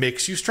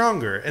makes you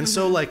stronger. And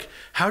so like,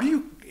 how do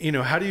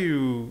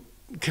you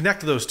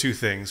connect those two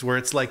things where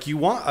it's like you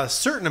want a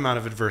certain amount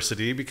of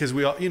adversity because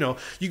we all, you know,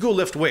 you go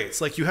lift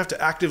weights, like you have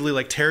to actively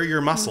like tear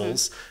your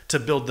muscles to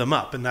build them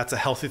up, and that's a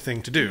healthy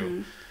thing to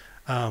do.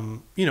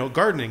 You know,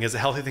 gardening is a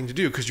healthy thing to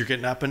do because you're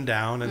getting up and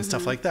down and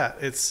stuff like that.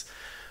 It's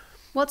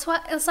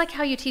like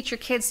how you teach your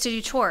kids to do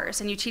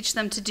chores, and you teach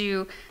them to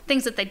do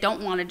things that they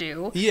don't want to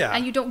do. Yeah.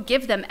 And you don't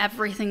give them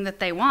everything that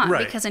they want,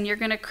 because then you're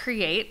going to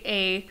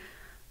create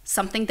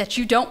something that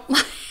you don't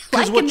like.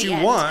 Because what you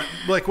want,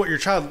 like what your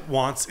child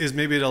wants, is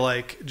maybe to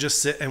like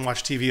just sit and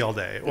watch TV all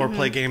day or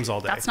play games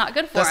all day. That's not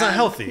good for them. That's not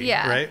healthy,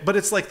 yeah. Right? But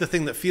it's like the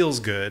thing that feels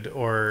good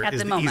or at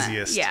is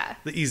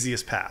the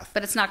easiest path.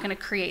 But it's not going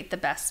to create the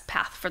best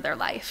path for their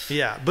life.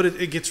 Yeah, but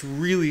it gets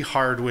really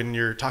hard when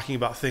you're talking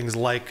about things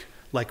like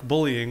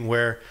bullying,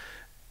 where,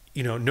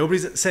 you know,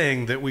 nobody's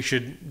saying that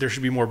there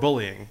should be more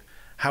bullying.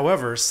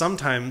 However,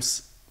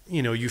 sometimes,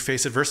 you know, you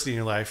face adversity in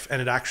your life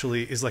and it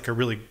actually is like a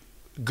really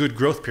good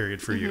growth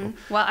period for you.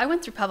 Well, I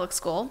went through public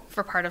school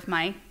for part of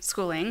my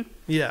schooling.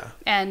 Yeah.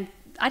 And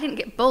I didn't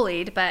get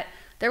bullied, but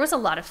there was a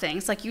lot of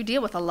things. Like you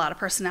deal with a lot of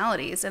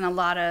personalities and a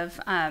lot of,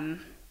 I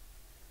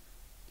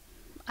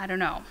don't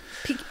know,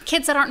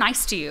 kids that aren't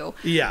nice to you.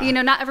 Yeah. You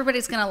know, not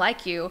everybody's going to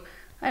like you.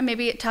 And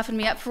maybe it toughened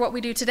me up for what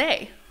we do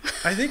today.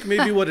 I think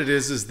maybe what it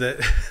is that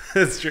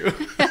that's true.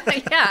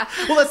 Yeah.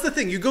 Well, that's the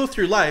thing. You go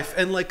through life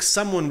and like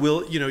someone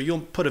will, you know,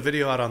 you'll put a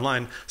video out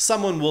online.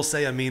 Someone will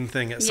say a mean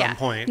thing at some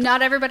point.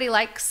 Not everybody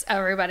likes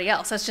everybody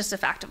else. That's just a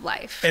fact of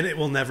life. And it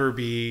will never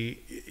be,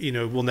 you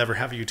know, we'll never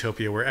have a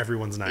utopia where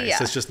everyone's nice. Yeah.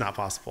 It's just not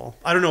possible.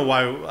 I don't know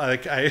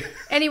why.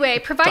 Anyway,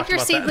 provide your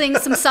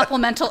seedlings some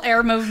supplemental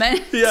air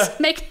movement. Yeah.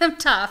 Make them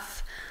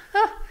tough.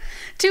 Oh.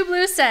 Two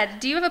Blue said,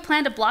 do you have a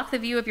plan to block the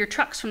view of your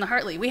trucks from the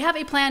Hartley? We have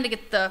a plan to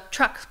get the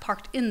trucks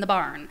parked in the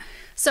barn.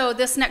 So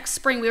this next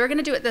spring, we were going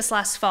to do it this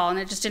last fall, and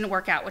it just didn't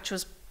work out, which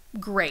was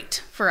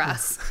great for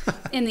us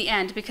in the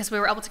end, because we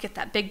were able to get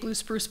that big blue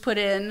spruce put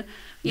in,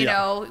 you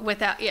know,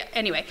 without,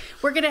 anyway,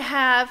 we're going to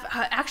have,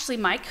 actually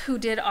Mike, who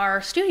did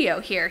our studio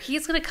here,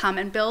 he's going to come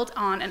and build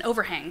on an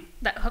overhang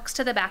that hooks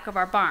to the back of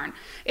our barn.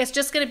 It's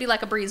just going to be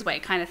like a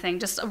breezeway kind of thing,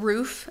 just a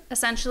roof,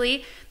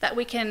 essentially, that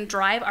we can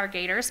drive our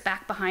gators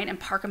back behind and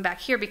park them back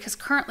here, because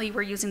currently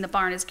we're using the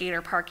barn as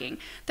gator parking.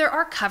 There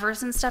are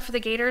covers and stuff for the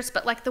gators,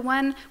 but like the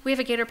one, we have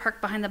a gator park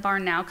behind the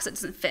barn now because it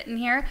doesn't fit in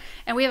here,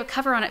 and we have a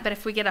cover on it, but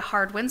if we get a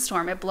hard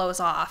windstorm, it blows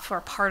off,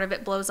 or part of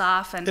it blows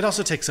off. And it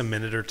also takes a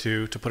minute or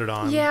two to put it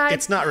on. Yeah.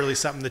 It's not really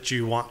something that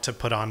you want to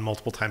put on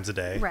multiple times a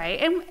day. Right.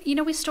 And, you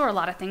know, we store a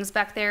lot of things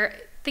back there.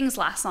 Things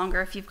last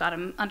longer if you've got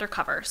them under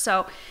cover.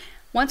 So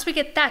once we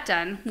get that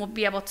done, we'll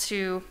be able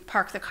to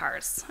park the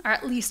cars, or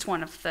at least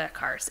one of the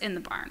cars in the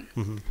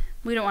barn.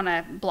 We don't want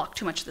to block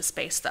too much of the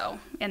space, though,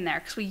 in there,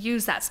 because we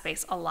use that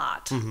space a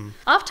lot.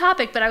 Off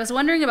topic, but I was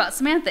wondering about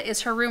Samantha.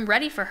 Is her room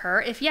ready for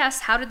her? If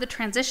yes, how did the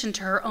transition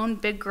to her own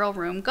big girl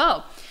room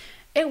go?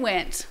 It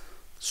went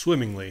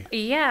swimmingly.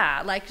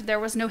 Yeah, like there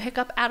was no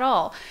hiccup at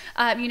all.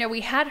 You know,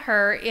 we had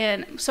her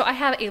in, so I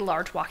have a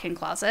large walk-in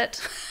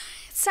closet.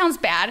 It sounds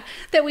bad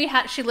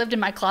that she lived in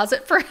my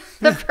closet for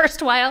the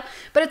first while,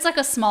 but it's like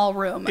a small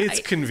room. It's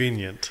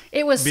convenient.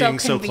 It was being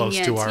so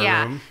convenient. So close to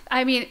our room.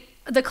 I mean,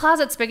 the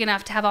closet's big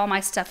enough to have all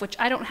my stuff, which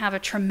I don't have a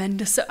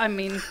tremendous,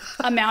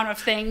 amount of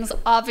things,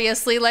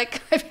 obviously.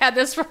 Like, I've had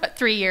this for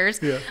 3 years.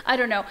 Yeah. I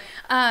don't know.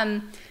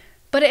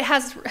 But it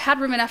had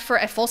room enough for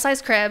a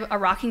full-size crib, a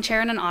rocking chair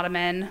and an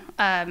ottoman,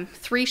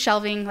 3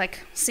 shelving,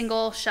 like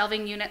single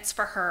shelving units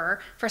for her,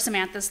 for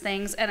Samantha's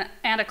things, and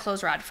a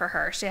clothes rod for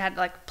her. She had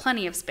like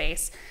plenty of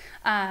space.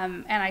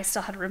 And I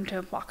still had room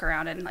to walk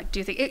around and like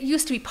do things. It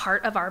used to be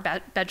part of our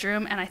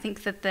bedroom, and I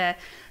think that the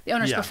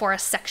owners before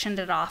us sectioned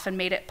it off and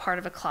made it part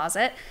of a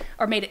closet,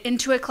 or made it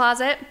into a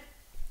closet.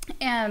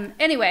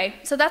 Anyway,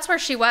 so that's where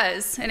she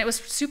was, and it was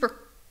super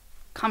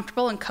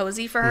comfortable and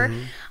cozy for her.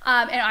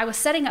 And I was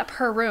setting up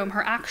her room,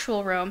 her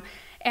actual room,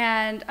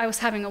 and I was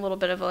having a little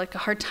bit of a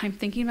hard time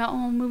thinking about,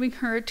 moving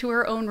her to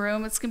her own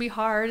room. It's gonna be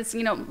hard. It's,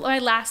 my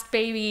last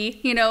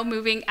baby,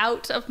 moving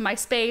out of my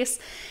space.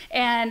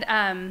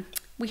 And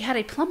we had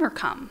a plumber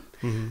come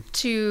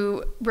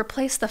to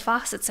replace the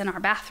faucets in our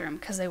bathroom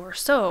because they were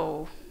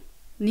so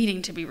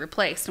needing to be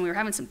replaced, and we were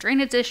having some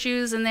drainage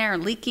issues in there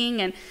and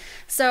leaking, and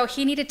so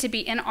he needed to be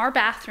in our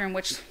bathroom,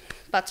 which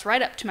butts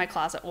right up to my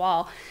closet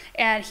wall,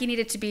 and he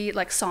needed to be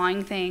like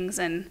sawing things.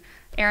 And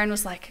Erin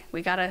was like,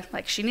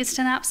 she needs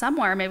to nap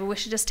somewhere. Maybe we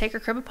should just take her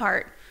crib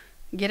apart,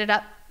 get it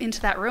up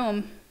into that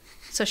room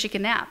so she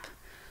can nap.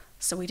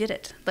 So we did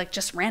it, like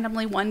just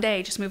randomly one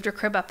day, just moved her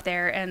crib up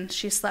there, and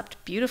she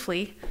slept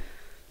beautifully.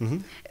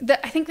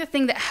 I think the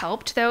thing that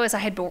helped, though, is I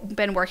had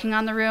been working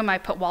on the room. I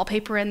put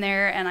wallpaper in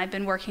there, and I've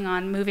been working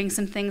on moving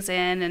some things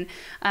in,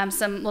 and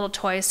some little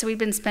toys. So we'd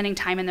been spending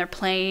time in there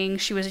playing.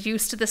 She was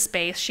used to the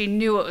space. She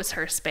knew it was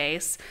her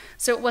space.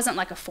 So it wasn't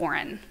like a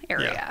foreign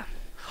area. Yeah.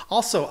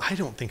 Also, I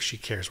don't think she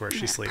cares where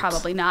she sleeps.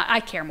 Probably not.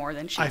 I care more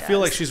than she does. I feel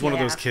like she's one of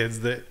those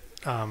kids that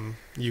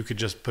you could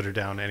just put her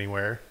down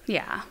anywhere.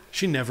 Yeah.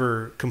 She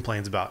never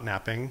complains about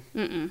napping.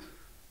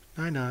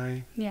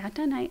 Night-night. Yeah,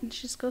 night-night, and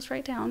she just goes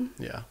right down.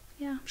 Yeah.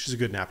 Yeah. She's a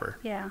good napper.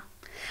 Yeah.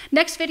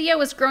 Next video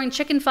was growing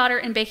chicken fodder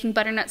and baking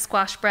butternut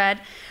squash bread.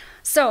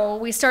 So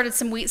we started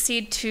some wheat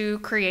seed to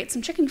create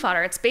some chicken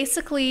fodder. It's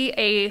basically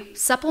a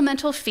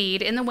supplemental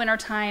feed in the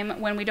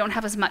wintertime when we don't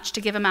have as much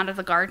to give them out of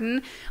the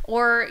garden,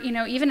 or,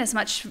 even as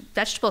much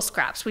vegetable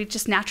scraps. We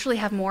just naturally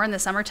have more in the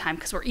summertime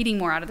because we're eating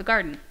more out of the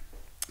garden.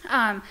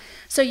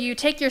 So you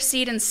take your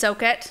seed and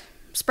soak it,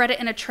 spread it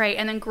in a tray,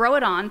 and then grow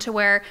it on to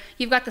where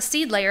you've got the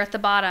seed layer at the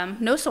bottom,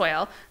 no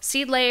soil,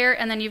 seed layer,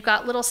 and then you've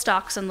got little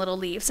stalks and little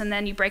leaves, and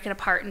then you break it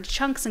apart into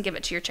chunks and give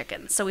it to your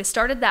chickens. So we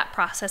started that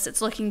process.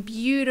 It's looking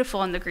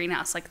beautiful in the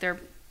greenhouse. Like they're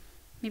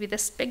maybe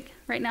this big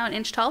right now, 1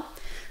 inch tall.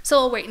 So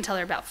we'll wait until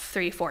they're about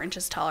 3-4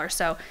 inches tall or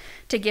so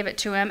to give it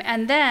to him.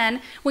 And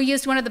then we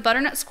used one of the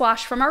butternut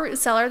squash from our root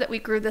cellar that we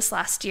grew this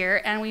last year,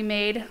 and we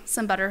made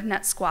some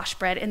butternut squash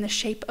bread in the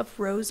shape of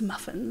rose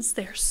muffins.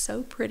 They're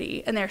so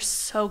pretty and they're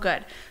so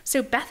good.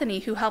 So Bethany,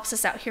 who helps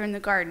us out here in the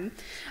garden,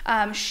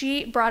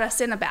 she brought us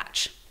in a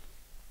batch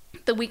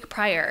the week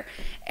prior,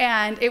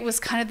 and it was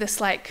kind of this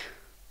like,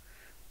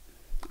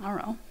 I don't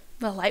know,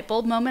 the light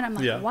bulb moment. I'm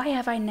like, why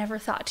have I never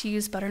thought to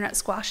use butternut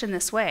squash in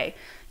this way?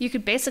 You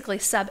could basically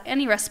sub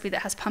any recipe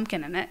that has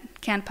pumpkin in it,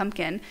 canned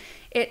pumpkin.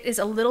 It is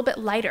a little bit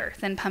lighter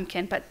than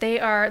pumpkin, but they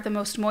are the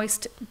most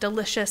moist,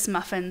 delicious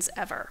muffins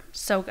ever.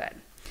 So good.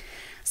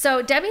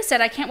 So Debbie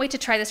said, I can't wait to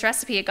try this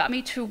recipe. It got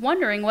me to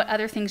wondering what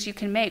other things you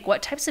can make.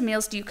 What types of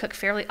meals do you cook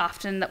fairly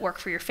often that work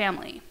for your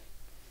family?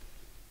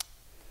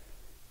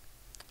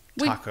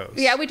 Tacos.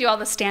 We do all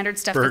the standard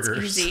stuff that's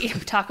easy.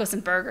 Tacos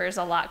and burgers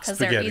a lot because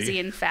they're easy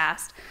and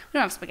fast. We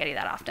don't have spaghetti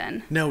that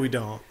often. No, we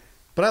don't.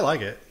 But I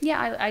like it.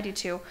 Yeah, I do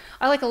too.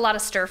 I like a lot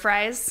of stir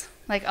fries,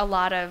 like a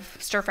lot of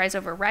stir fries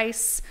over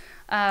rice.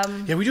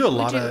 We do a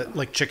lot of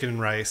like chicken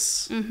and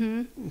rice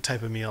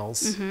type of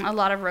meals. A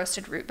lot of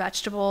roasted root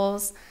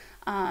vegetables.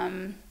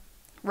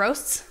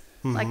 Roasts,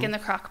 like in the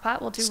crock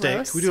pot. We'll do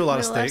roasts. We do a lot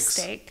of steaks.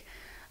 Steak.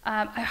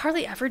 I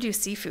hardly ever do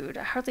seafood.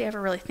 I hardly ever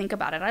really think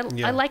about it.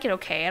 I like it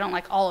okay. I don't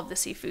like all of the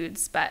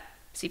seafoods, but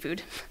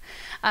seafood.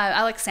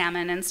 I like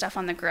salmon and stuff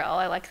on the grill.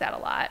 I like that a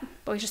lot,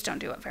 but we just don't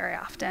do it very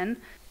often.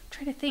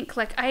 I'm trying to think.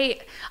 Like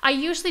I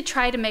usually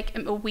try to make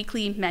a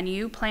weekly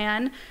menu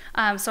plan.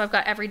 So I've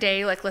got every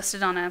day like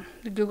listed on a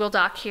Google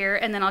Doc here,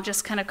 and then I'll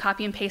just kind of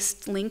copy and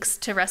paste links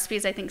to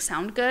recipes I think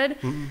sound good.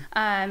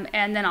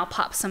 And then I'll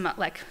pop some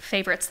like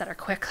favorites that are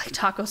quick. Like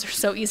tacos are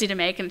so easy to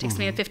make, and it takes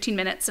me 15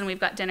 minutes, and we've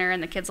got dinner,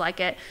 and the kids like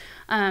it.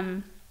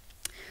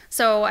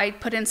 So I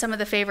put in some of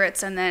the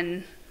favorites, and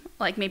then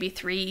like maybe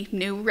 3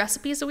 new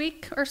recipes a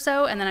week or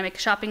so, and then I make a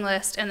shopping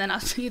list, and then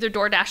I'll either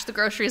DoorDash the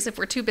groceries if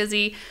we're too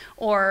busy,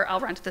 or I'll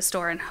run to the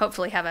store and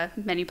hopefully have a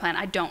menu plan.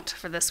 I don't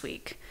for this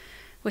week,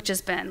 which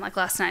has been like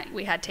last night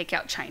we had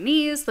takeout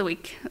Chinese, the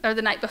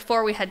night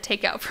before we had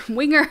takeout from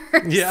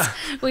Wingers. Yeah.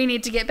 We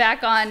need to get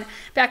back on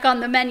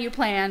the menu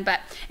plan.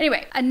 But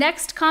anyway, a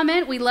next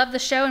comment: we love the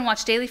show and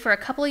watch daily for a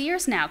couple of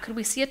years now. Could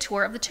we see a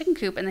tour of the chicken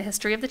coop and the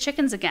history of the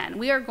chickens again?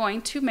 We are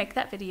going to make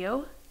that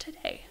video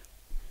today.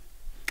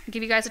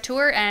 Give you guys a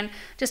tour and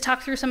just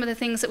talk through some of the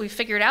things that we've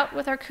figured out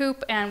with our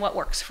coop and what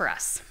works for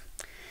us.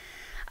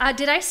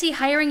 Did I see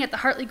hiring at the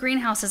Hartley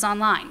greenhouses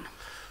online?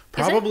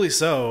 Probably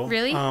so.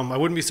 Really? I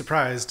wouldn't be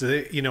surprised.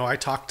 I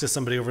talked to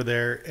somebody over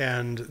there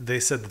and they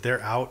said that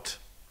they're out.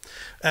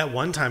 At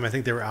one time, I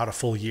think they were out a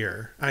full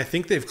year. I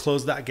think they've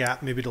closed that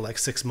gap maybe to like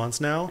 6 months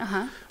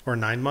now, or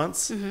 9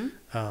 months.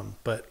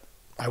 But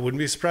I wouldn't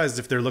be surprised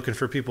if they're looking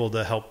for people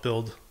to help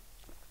build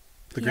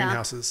the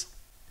greenhouses.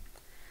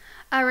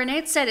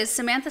 Renee said, is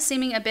Samantha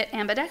seeming a bit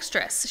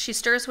ambidextrous? She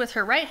stirs with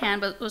her right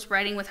hand, but was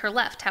writing with her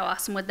left. How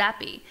awesome would that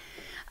be?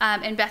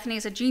 And Bethany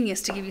is a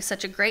genius to give you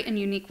such a great and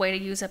unique way to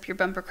use up your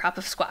bumper crop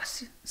of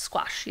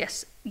squash.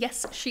 Yes,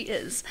 she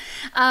is.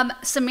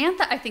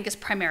 Samantha, I think, is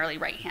primarily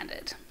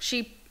right-handed.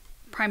 She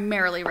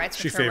primarily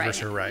writes with her right hand.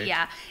 She favors her right.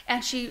 Yeah,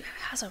 and she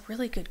has a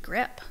really good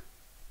grip.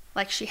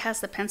 Like, she has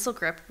the pencil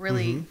grip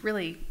really,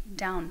 really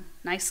down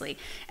nicely.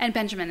 And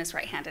Benjamin is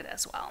right-handed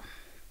as well.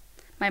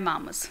 My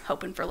mom was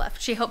hoping for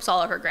left. She hopes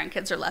all of her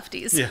grandkids are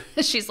lefties. Yeah.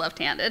 She's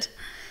left-handed.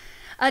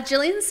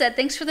 Jillian said,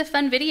 thanks for the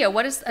fun video.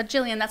 What is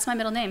Jillian? That's my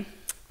middle name.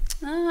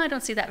 I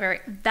don't see that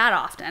that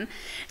often.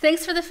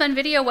 Thanks for the fun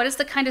video. What is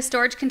the kind of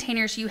storage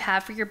containers you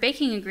have for your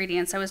baking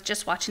ingredients? I was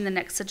just watching the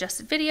next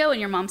suggested video, and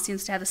your mom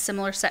seems to have a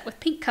similar set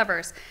with pink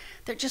covers.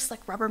 They're just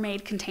like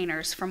Rubbermaid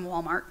containers from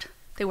Walmart.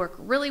 They work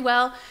really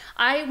well.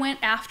 I went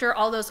after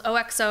all those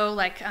OXO,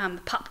 like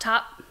the Pop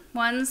Top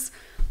ones.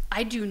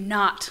 I do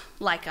not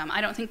like them.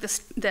 I don't think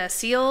the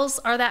seals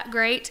are that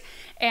great,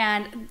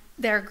 and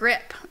their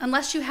grip,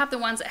 unless you have the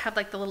ones that have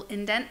like the little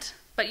indent,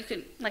 but you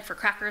can, like for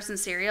crackers and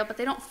cereal, but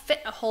they don't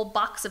fit a whole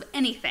box of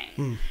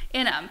anything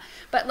in them.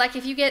 But like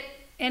if you get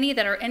any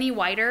that are any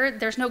wider,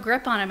 there's no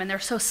grip on them, and they're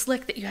so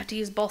slick that you have to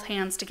use both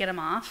hands to get them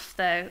off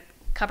the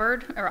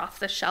cupboard or off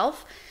the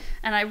shelf.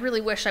 And I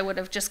really wish I would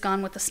have just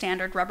gone with the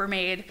standard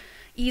Rubbermaid.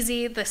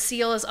 Easy, the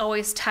seal is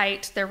always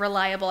tight, they're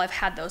reliable. I've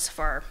had those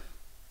for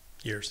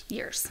years.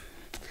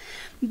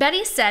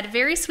 Betty said,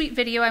 very sweet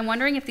video. I'm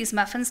wondering if these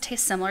muffins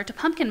taste similar to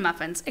pumpkin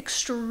muffins.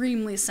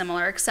 Extremely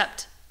similar,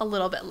 except a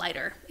little bit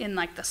lighter in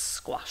like the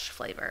squash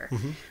flavor.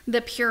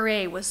 The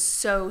puree was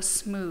so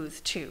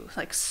smooth too,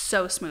 like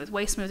so smooth,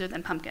 way smoother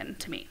than pumpkin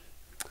to me.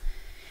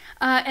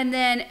 And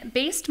then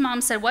Based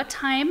Mom said, what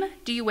time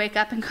do you wake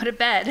up and go to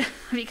bed?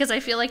 Because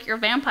I feel like you're a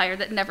vampire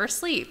that never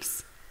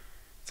sleeps.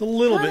 It's a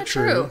little bit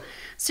true.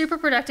 Super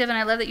productive, and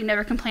I love that you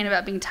never complain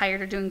about being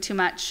tired or doing too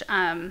much.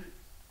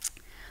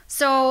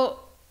 So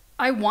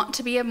I want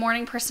to be a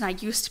morning person. I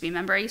used to be.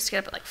 Remember, I used to get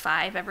up at like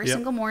 5 every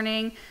single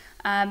morning,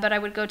 but I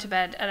would go to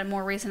bed at a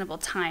more reasonable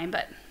time.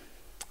 But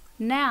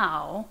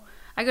now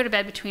I go to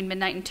bed between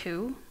midnight and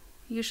 2,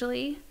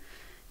 usually,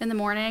 in the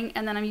morning,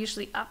 and then I'm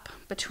usually up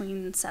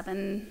between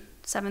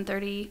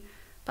 7:30,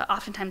 but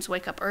oftentimes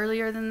wake up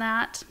earlier than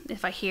that.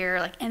 If I hear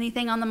like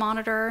anything on the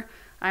monitor,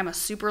 I'm a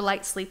super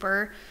light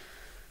sleeper.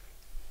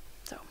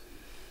 So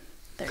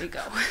there you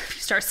go. If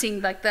you start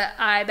seeing like the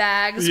eye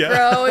bags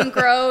grow and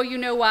grow, you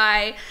know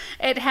why.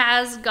 It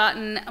has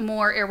gotten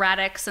more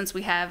erratic since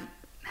we have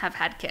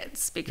had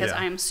kids, because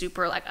I'm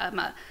super I'm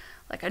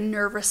a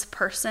nervous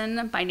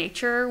person by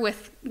nature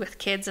with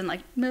kids, and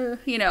like,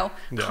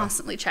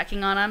 constantly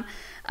checking on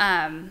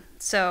them.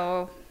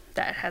 So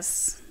that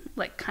has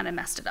like kind of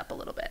messed it up a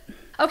little bit.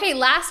 Okay,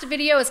 last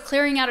video is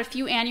clearing out a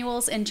few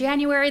annuals in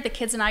January. The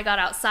kids and I got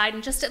outside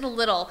and just did a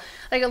little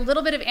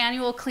bit of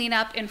annual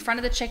cleanup in front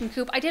of the chicken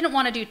coop. I didn't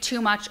want to do too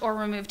much or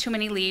remove too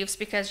many leaves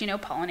because,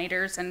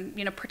 pollinators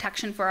and,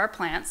 protection for our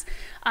plants.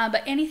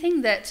 But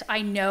anything that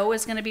I know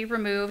is going to be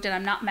removed and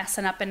I'm not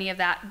messing up any of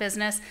that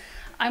business,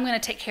 I'm going to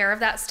take care of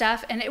that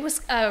stuff. And it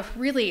was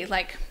really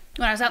like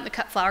when I was out in the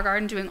cut flower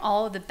garden doing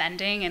all of the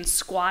bending and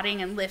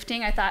squatting and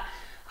lifting, I thought,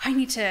 I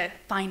need to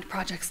find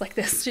projects like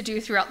this to do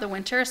throughout the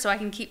winter so I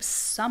can keep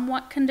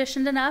somewhat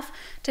conditioned enough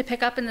to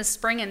pick up in the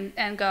spring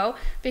and go.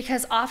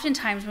 Because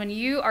oftentimes when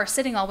you are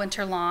sitting all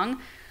winter long,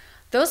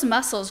 those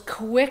muscles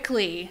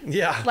quickly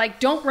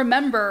don't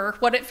remember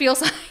what it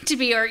feels like to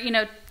be, or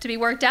to be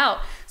worked out.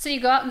 So you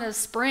go out in the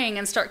spring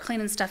and start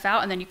cleaning stuff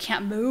out, and then you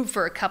can't move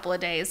for a couple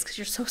of days because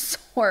you're so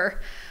sore.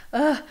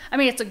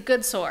 It's a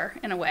good sore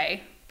in a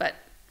way, but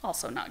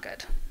also not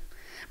good.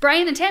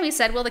 Brian and Tammy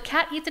said, will the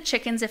cat eat the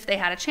chickens if they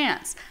had a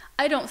chance?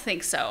 I don't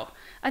think so.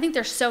 I think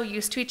they're so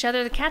used to each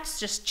other. The cats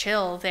just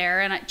chill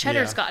there, and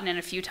Cheddar's gotten in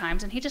a few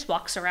times, and he just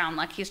walks around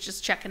like he's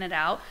just checking it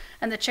out,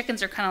 and the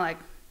chickens are kind of like...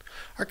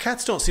 Our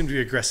cats don't seem to be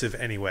aggressive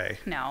anyway.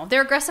 No,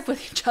 they're aggressive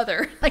with each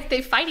other. Like,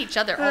 they fight each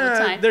other all the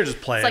time. They're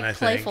just playing, it's like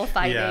playful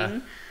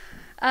fighting.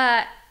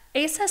 Yeah.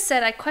 Asa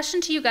said, I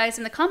questioned to you guys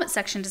in the comment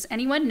section, does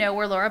anyone know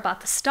where Laura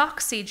bought the stock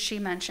seeds she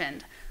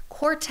mentioned?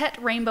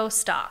 Quartet Rainbow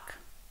Stock.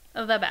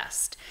 The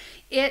best.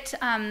 It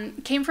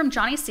came from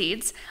Johnny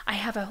Seeds. I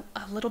have a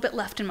little bit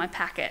left in my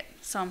packet.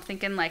 So I'm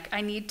thinking like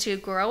I need to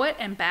grow it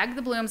and bag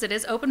the blooms. It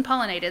is open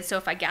pollinated. So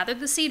if I gathered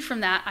the seed from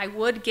that, I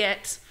would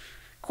get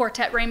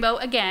Quartet Rainbow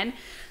again.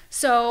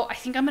 So I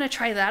think I'm going to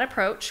try that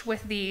approach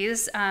with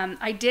these.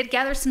 I did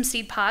gather some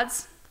seed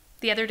pods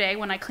the other day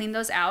when I cleaned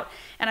those out,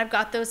 and I've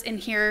got those in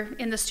here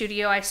in the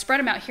studio. I spread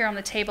them out here on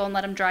the table and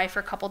let them dry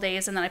for a couple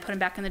days, and then I put them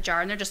back in the jar,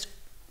 and they're just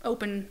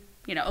open,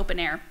 open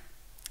air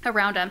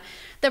around them.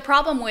 The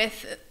problem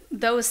with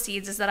those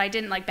seeds is that I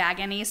didn't like bag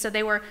any, so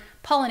they were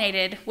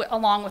pollinated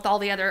along with all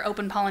the other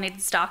open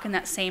pollinated stock in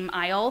that same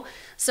aisle.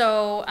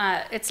 So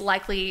it's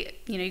likely,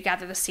 you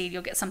gather the seed,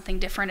 you'll get something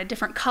different, a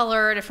different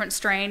color, a different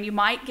strain. You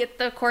might get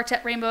the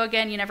Quartet Rainbow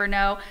again, you never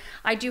know.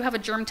 I do have a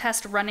germ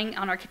test running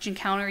on our kitchen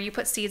counter. You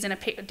put seeds in a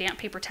damp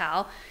paper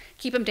towel,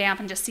 keep them damp,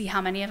 and just see how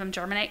many of them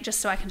germinate,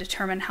 just so I can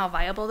determine how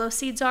viable those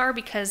seeds are,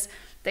 because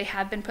they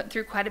have been put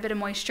through quite a bit of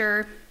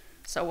moisture.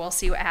 So we'll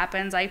see what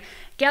happens. I'm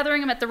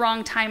gathering them at the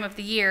wrong time of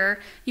the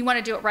year. You want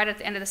to do it right at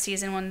the end of the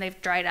season when they've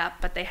dried up,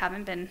 but they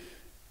haven't been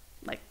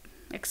like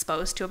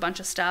exposed to a bunch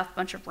of stuff, a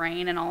bunch of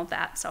rain and all of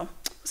that. So we'll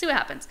see what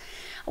happens.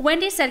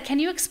 Wendy said, can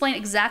you explain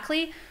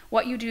exactly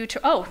what you do to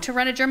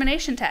run a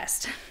germination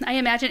test? I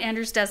imagine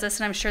Andrews does this,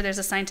 and I'm sure there's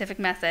a scientific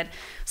method.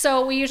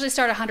 So we usually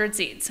start 100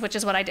 seeds, which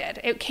is what I did.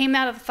 It came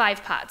out of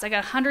 5 pods. I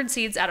got 100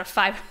 seeds out of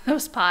 5 of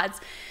those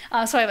pods.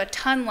 So I have a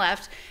ton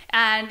left,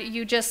 and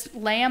you just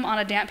lay them on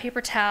a damp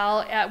paper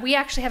towel. We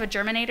actually have a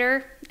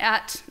germinator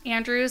at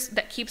Andrews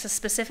that keeps a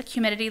specific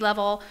humidity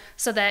level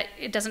so that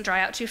it doesn't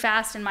dry out too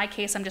fast. In my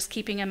case, I'm just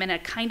keeping them in a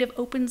kind of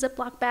open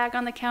Ziploc bag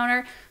on the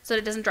counter so that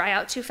it doesn't dry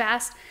out too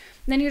fast.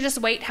 And then you just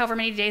wait however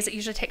many days it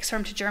usually takes for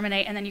them to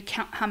germinate, and then you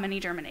count how many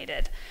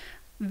germinated.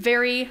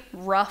 Very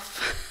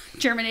rough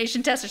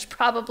germination test. There's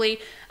probably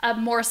a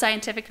more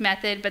scientific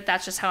method, but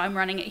that's just how I'm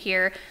running it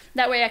here.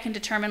 That way I can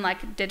determine,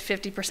 like, did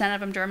 50%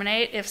 of them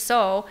germinate? If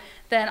so,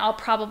 then I'll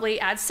probably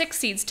add 6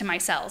 seeds to my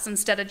cells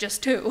instead of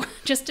just 2,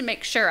 just to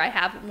make sure I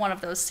have one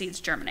of those seeds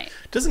germinate.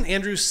 Doesn't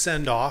Andrews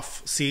send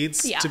off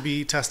seeds to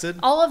be tested?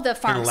 All of the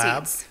farm in a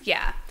lab? seeds.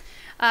 Yeah.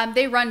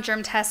 They run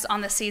germ tests on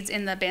the seeds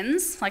in the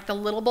bins, like the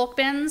little bulk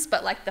bins,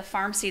 but like the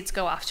farm seeds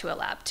go off to a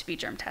lab to be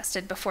germ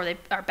tested before they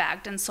are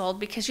bagged and sold,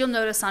 because you'll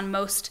notice on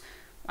most,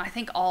 I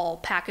think all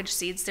packaged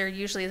seeds, there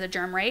usually is a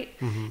germ rate,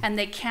 and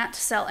they can't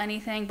sell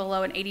anything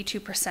below an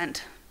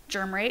 82%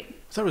 germ rate.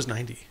 I thought it was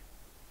 90.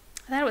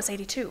 I thought it was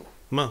 82.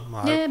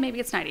 Yeah, maybe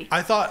it's 90.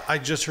 I thought I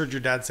just heard your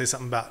dad say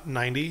something about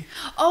 90.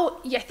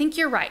 Oh, yeah, I think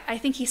you're right. I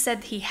think he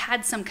said he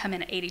had some come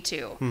in at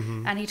 82,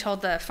 and he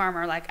told the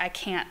farmer, like, I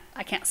can't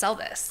sell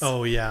this.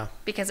 Oh, yeah.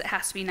 Because it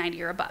has to be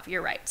 90 or above.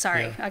 You're right.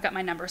 Sorry, Yeah. I got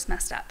my numbers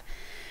messed up.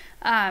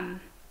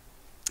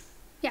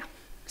 Yeah.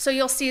 So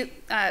you'll see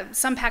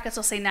some packets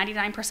will say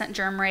 99%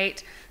 germ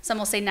rate. Some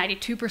will say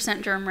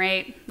 92% germ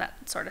rate,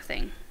 that sort of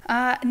thing.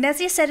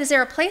 Nezia said, is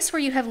there a place where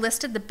you have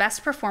listed the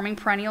best performing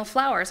perennial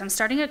flowers? I'm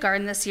starting a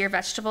garden this year,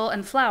 vegetable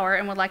and flower,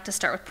 and would like to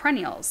start with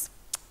perennials.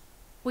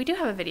 We do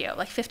have a video,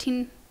 like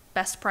 15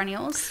 best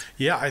perennials.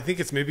 Yeah, I think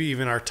it's maybe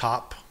even our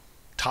top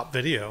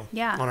video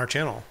on our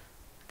channel.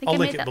 I'll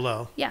link it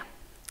below. Yeah.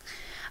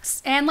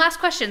 And last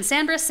question,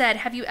 Sandra said,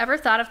 have you ever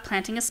thought of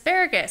planting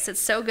asparagus? It's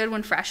so good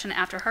when fresh, and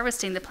after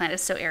harvesting, the plant is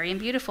so airy and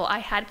beautiful. I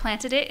had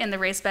planted it in the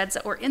raised beds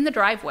that were in the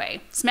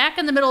driveway, smack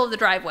in the middle of the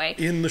driveway.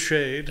 In the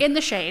shade. In the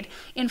shade,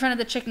 in front of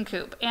the chicken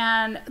coop.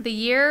 And the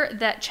year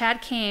that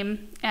Chad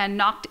came and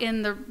knocked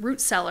in the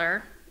root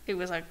cellar, it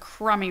was a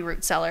crummy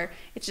root cellar.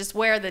 It's just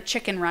where the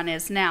chicken run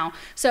is now.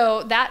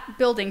 So that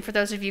building, for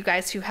those of you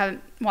guys who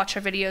haven't watched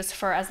our videos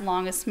for as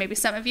long as maybe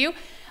some of you,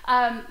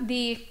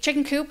 the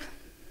chicken coop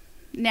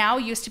now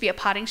used to be a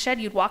potting shed.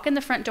 You'd walk in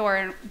the front door,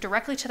 and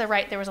directly to the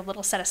right there was a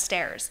little set of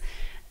stairs,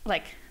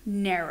 like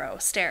narrow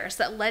stairs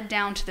that led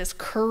down to this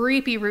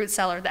creepy root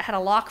cellar that had a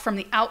lock from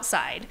the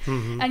outside.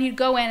 And you'd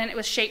go in, and it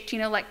was shaped,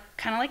 like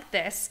kind of like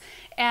this,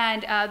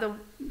 and the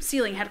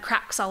ceiling had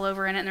cracks all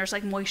over in it, and there's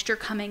like moisture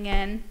coming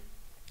in,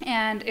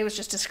 and it was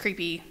just this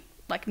creepy,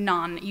 like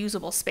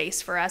non-usable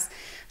space for us.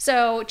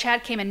 So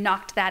Chad came and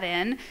knocked that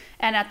in,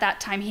 and at that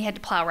time he had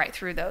to plow right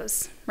through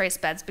those raised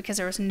beds because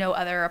there was no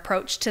other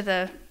approach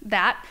to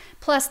that.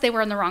 Plus they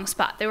were in the wrong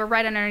spot. They were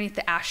right underneath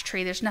the ash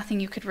tree. There's nothing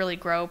you could really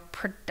grow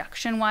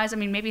production-wise. I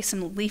mean, maybe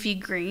some leafy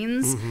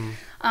greens,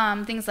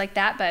 things like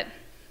that, but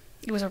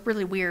it was a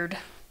really weird.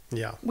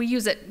 Yeah. We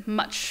use it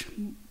much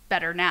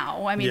better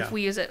now. I mean, if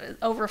we use it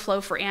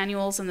overflow for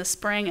annuals in the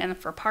spring and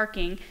for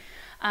parking.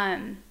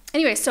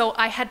 Anyway, so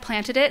I had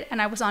planted it,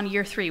 and I was on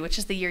year 3, which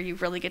is the year you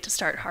really get to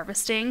start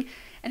harvesting,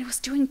 and it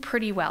was doing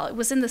pretty well. It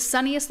was in the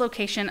sunniest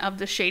location of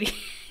the shady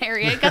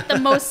area. It got the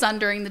most sun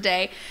during the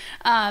day.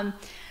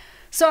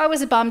 So I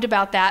was bummed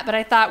about that, but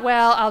I thought,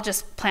 well, I'll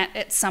just plant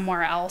it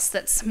somewhere else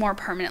that's more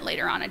permanent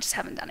later on. I just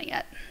haven't done it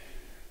yet.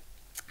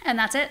 And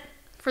that's it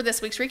for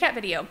this week's recap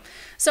video.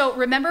 So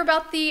remember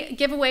about the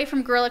giveaway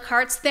from Gorilla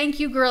Carts. Thank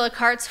you, Gorilla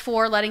Carts,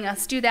 for letting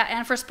us do that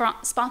and for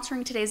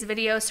sponsoring today's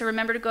video. So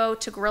remember to go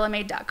to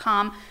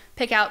gorillamade.com,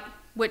 pick out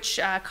which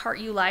cart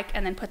you like,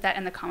 and then put that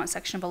in the comment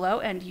section below,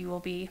 and you will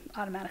be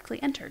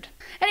automatically entered.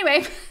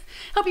 Anyway,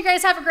 hope you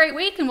guys have a great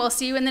week, and we'll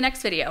see you in the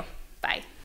next video. Bye.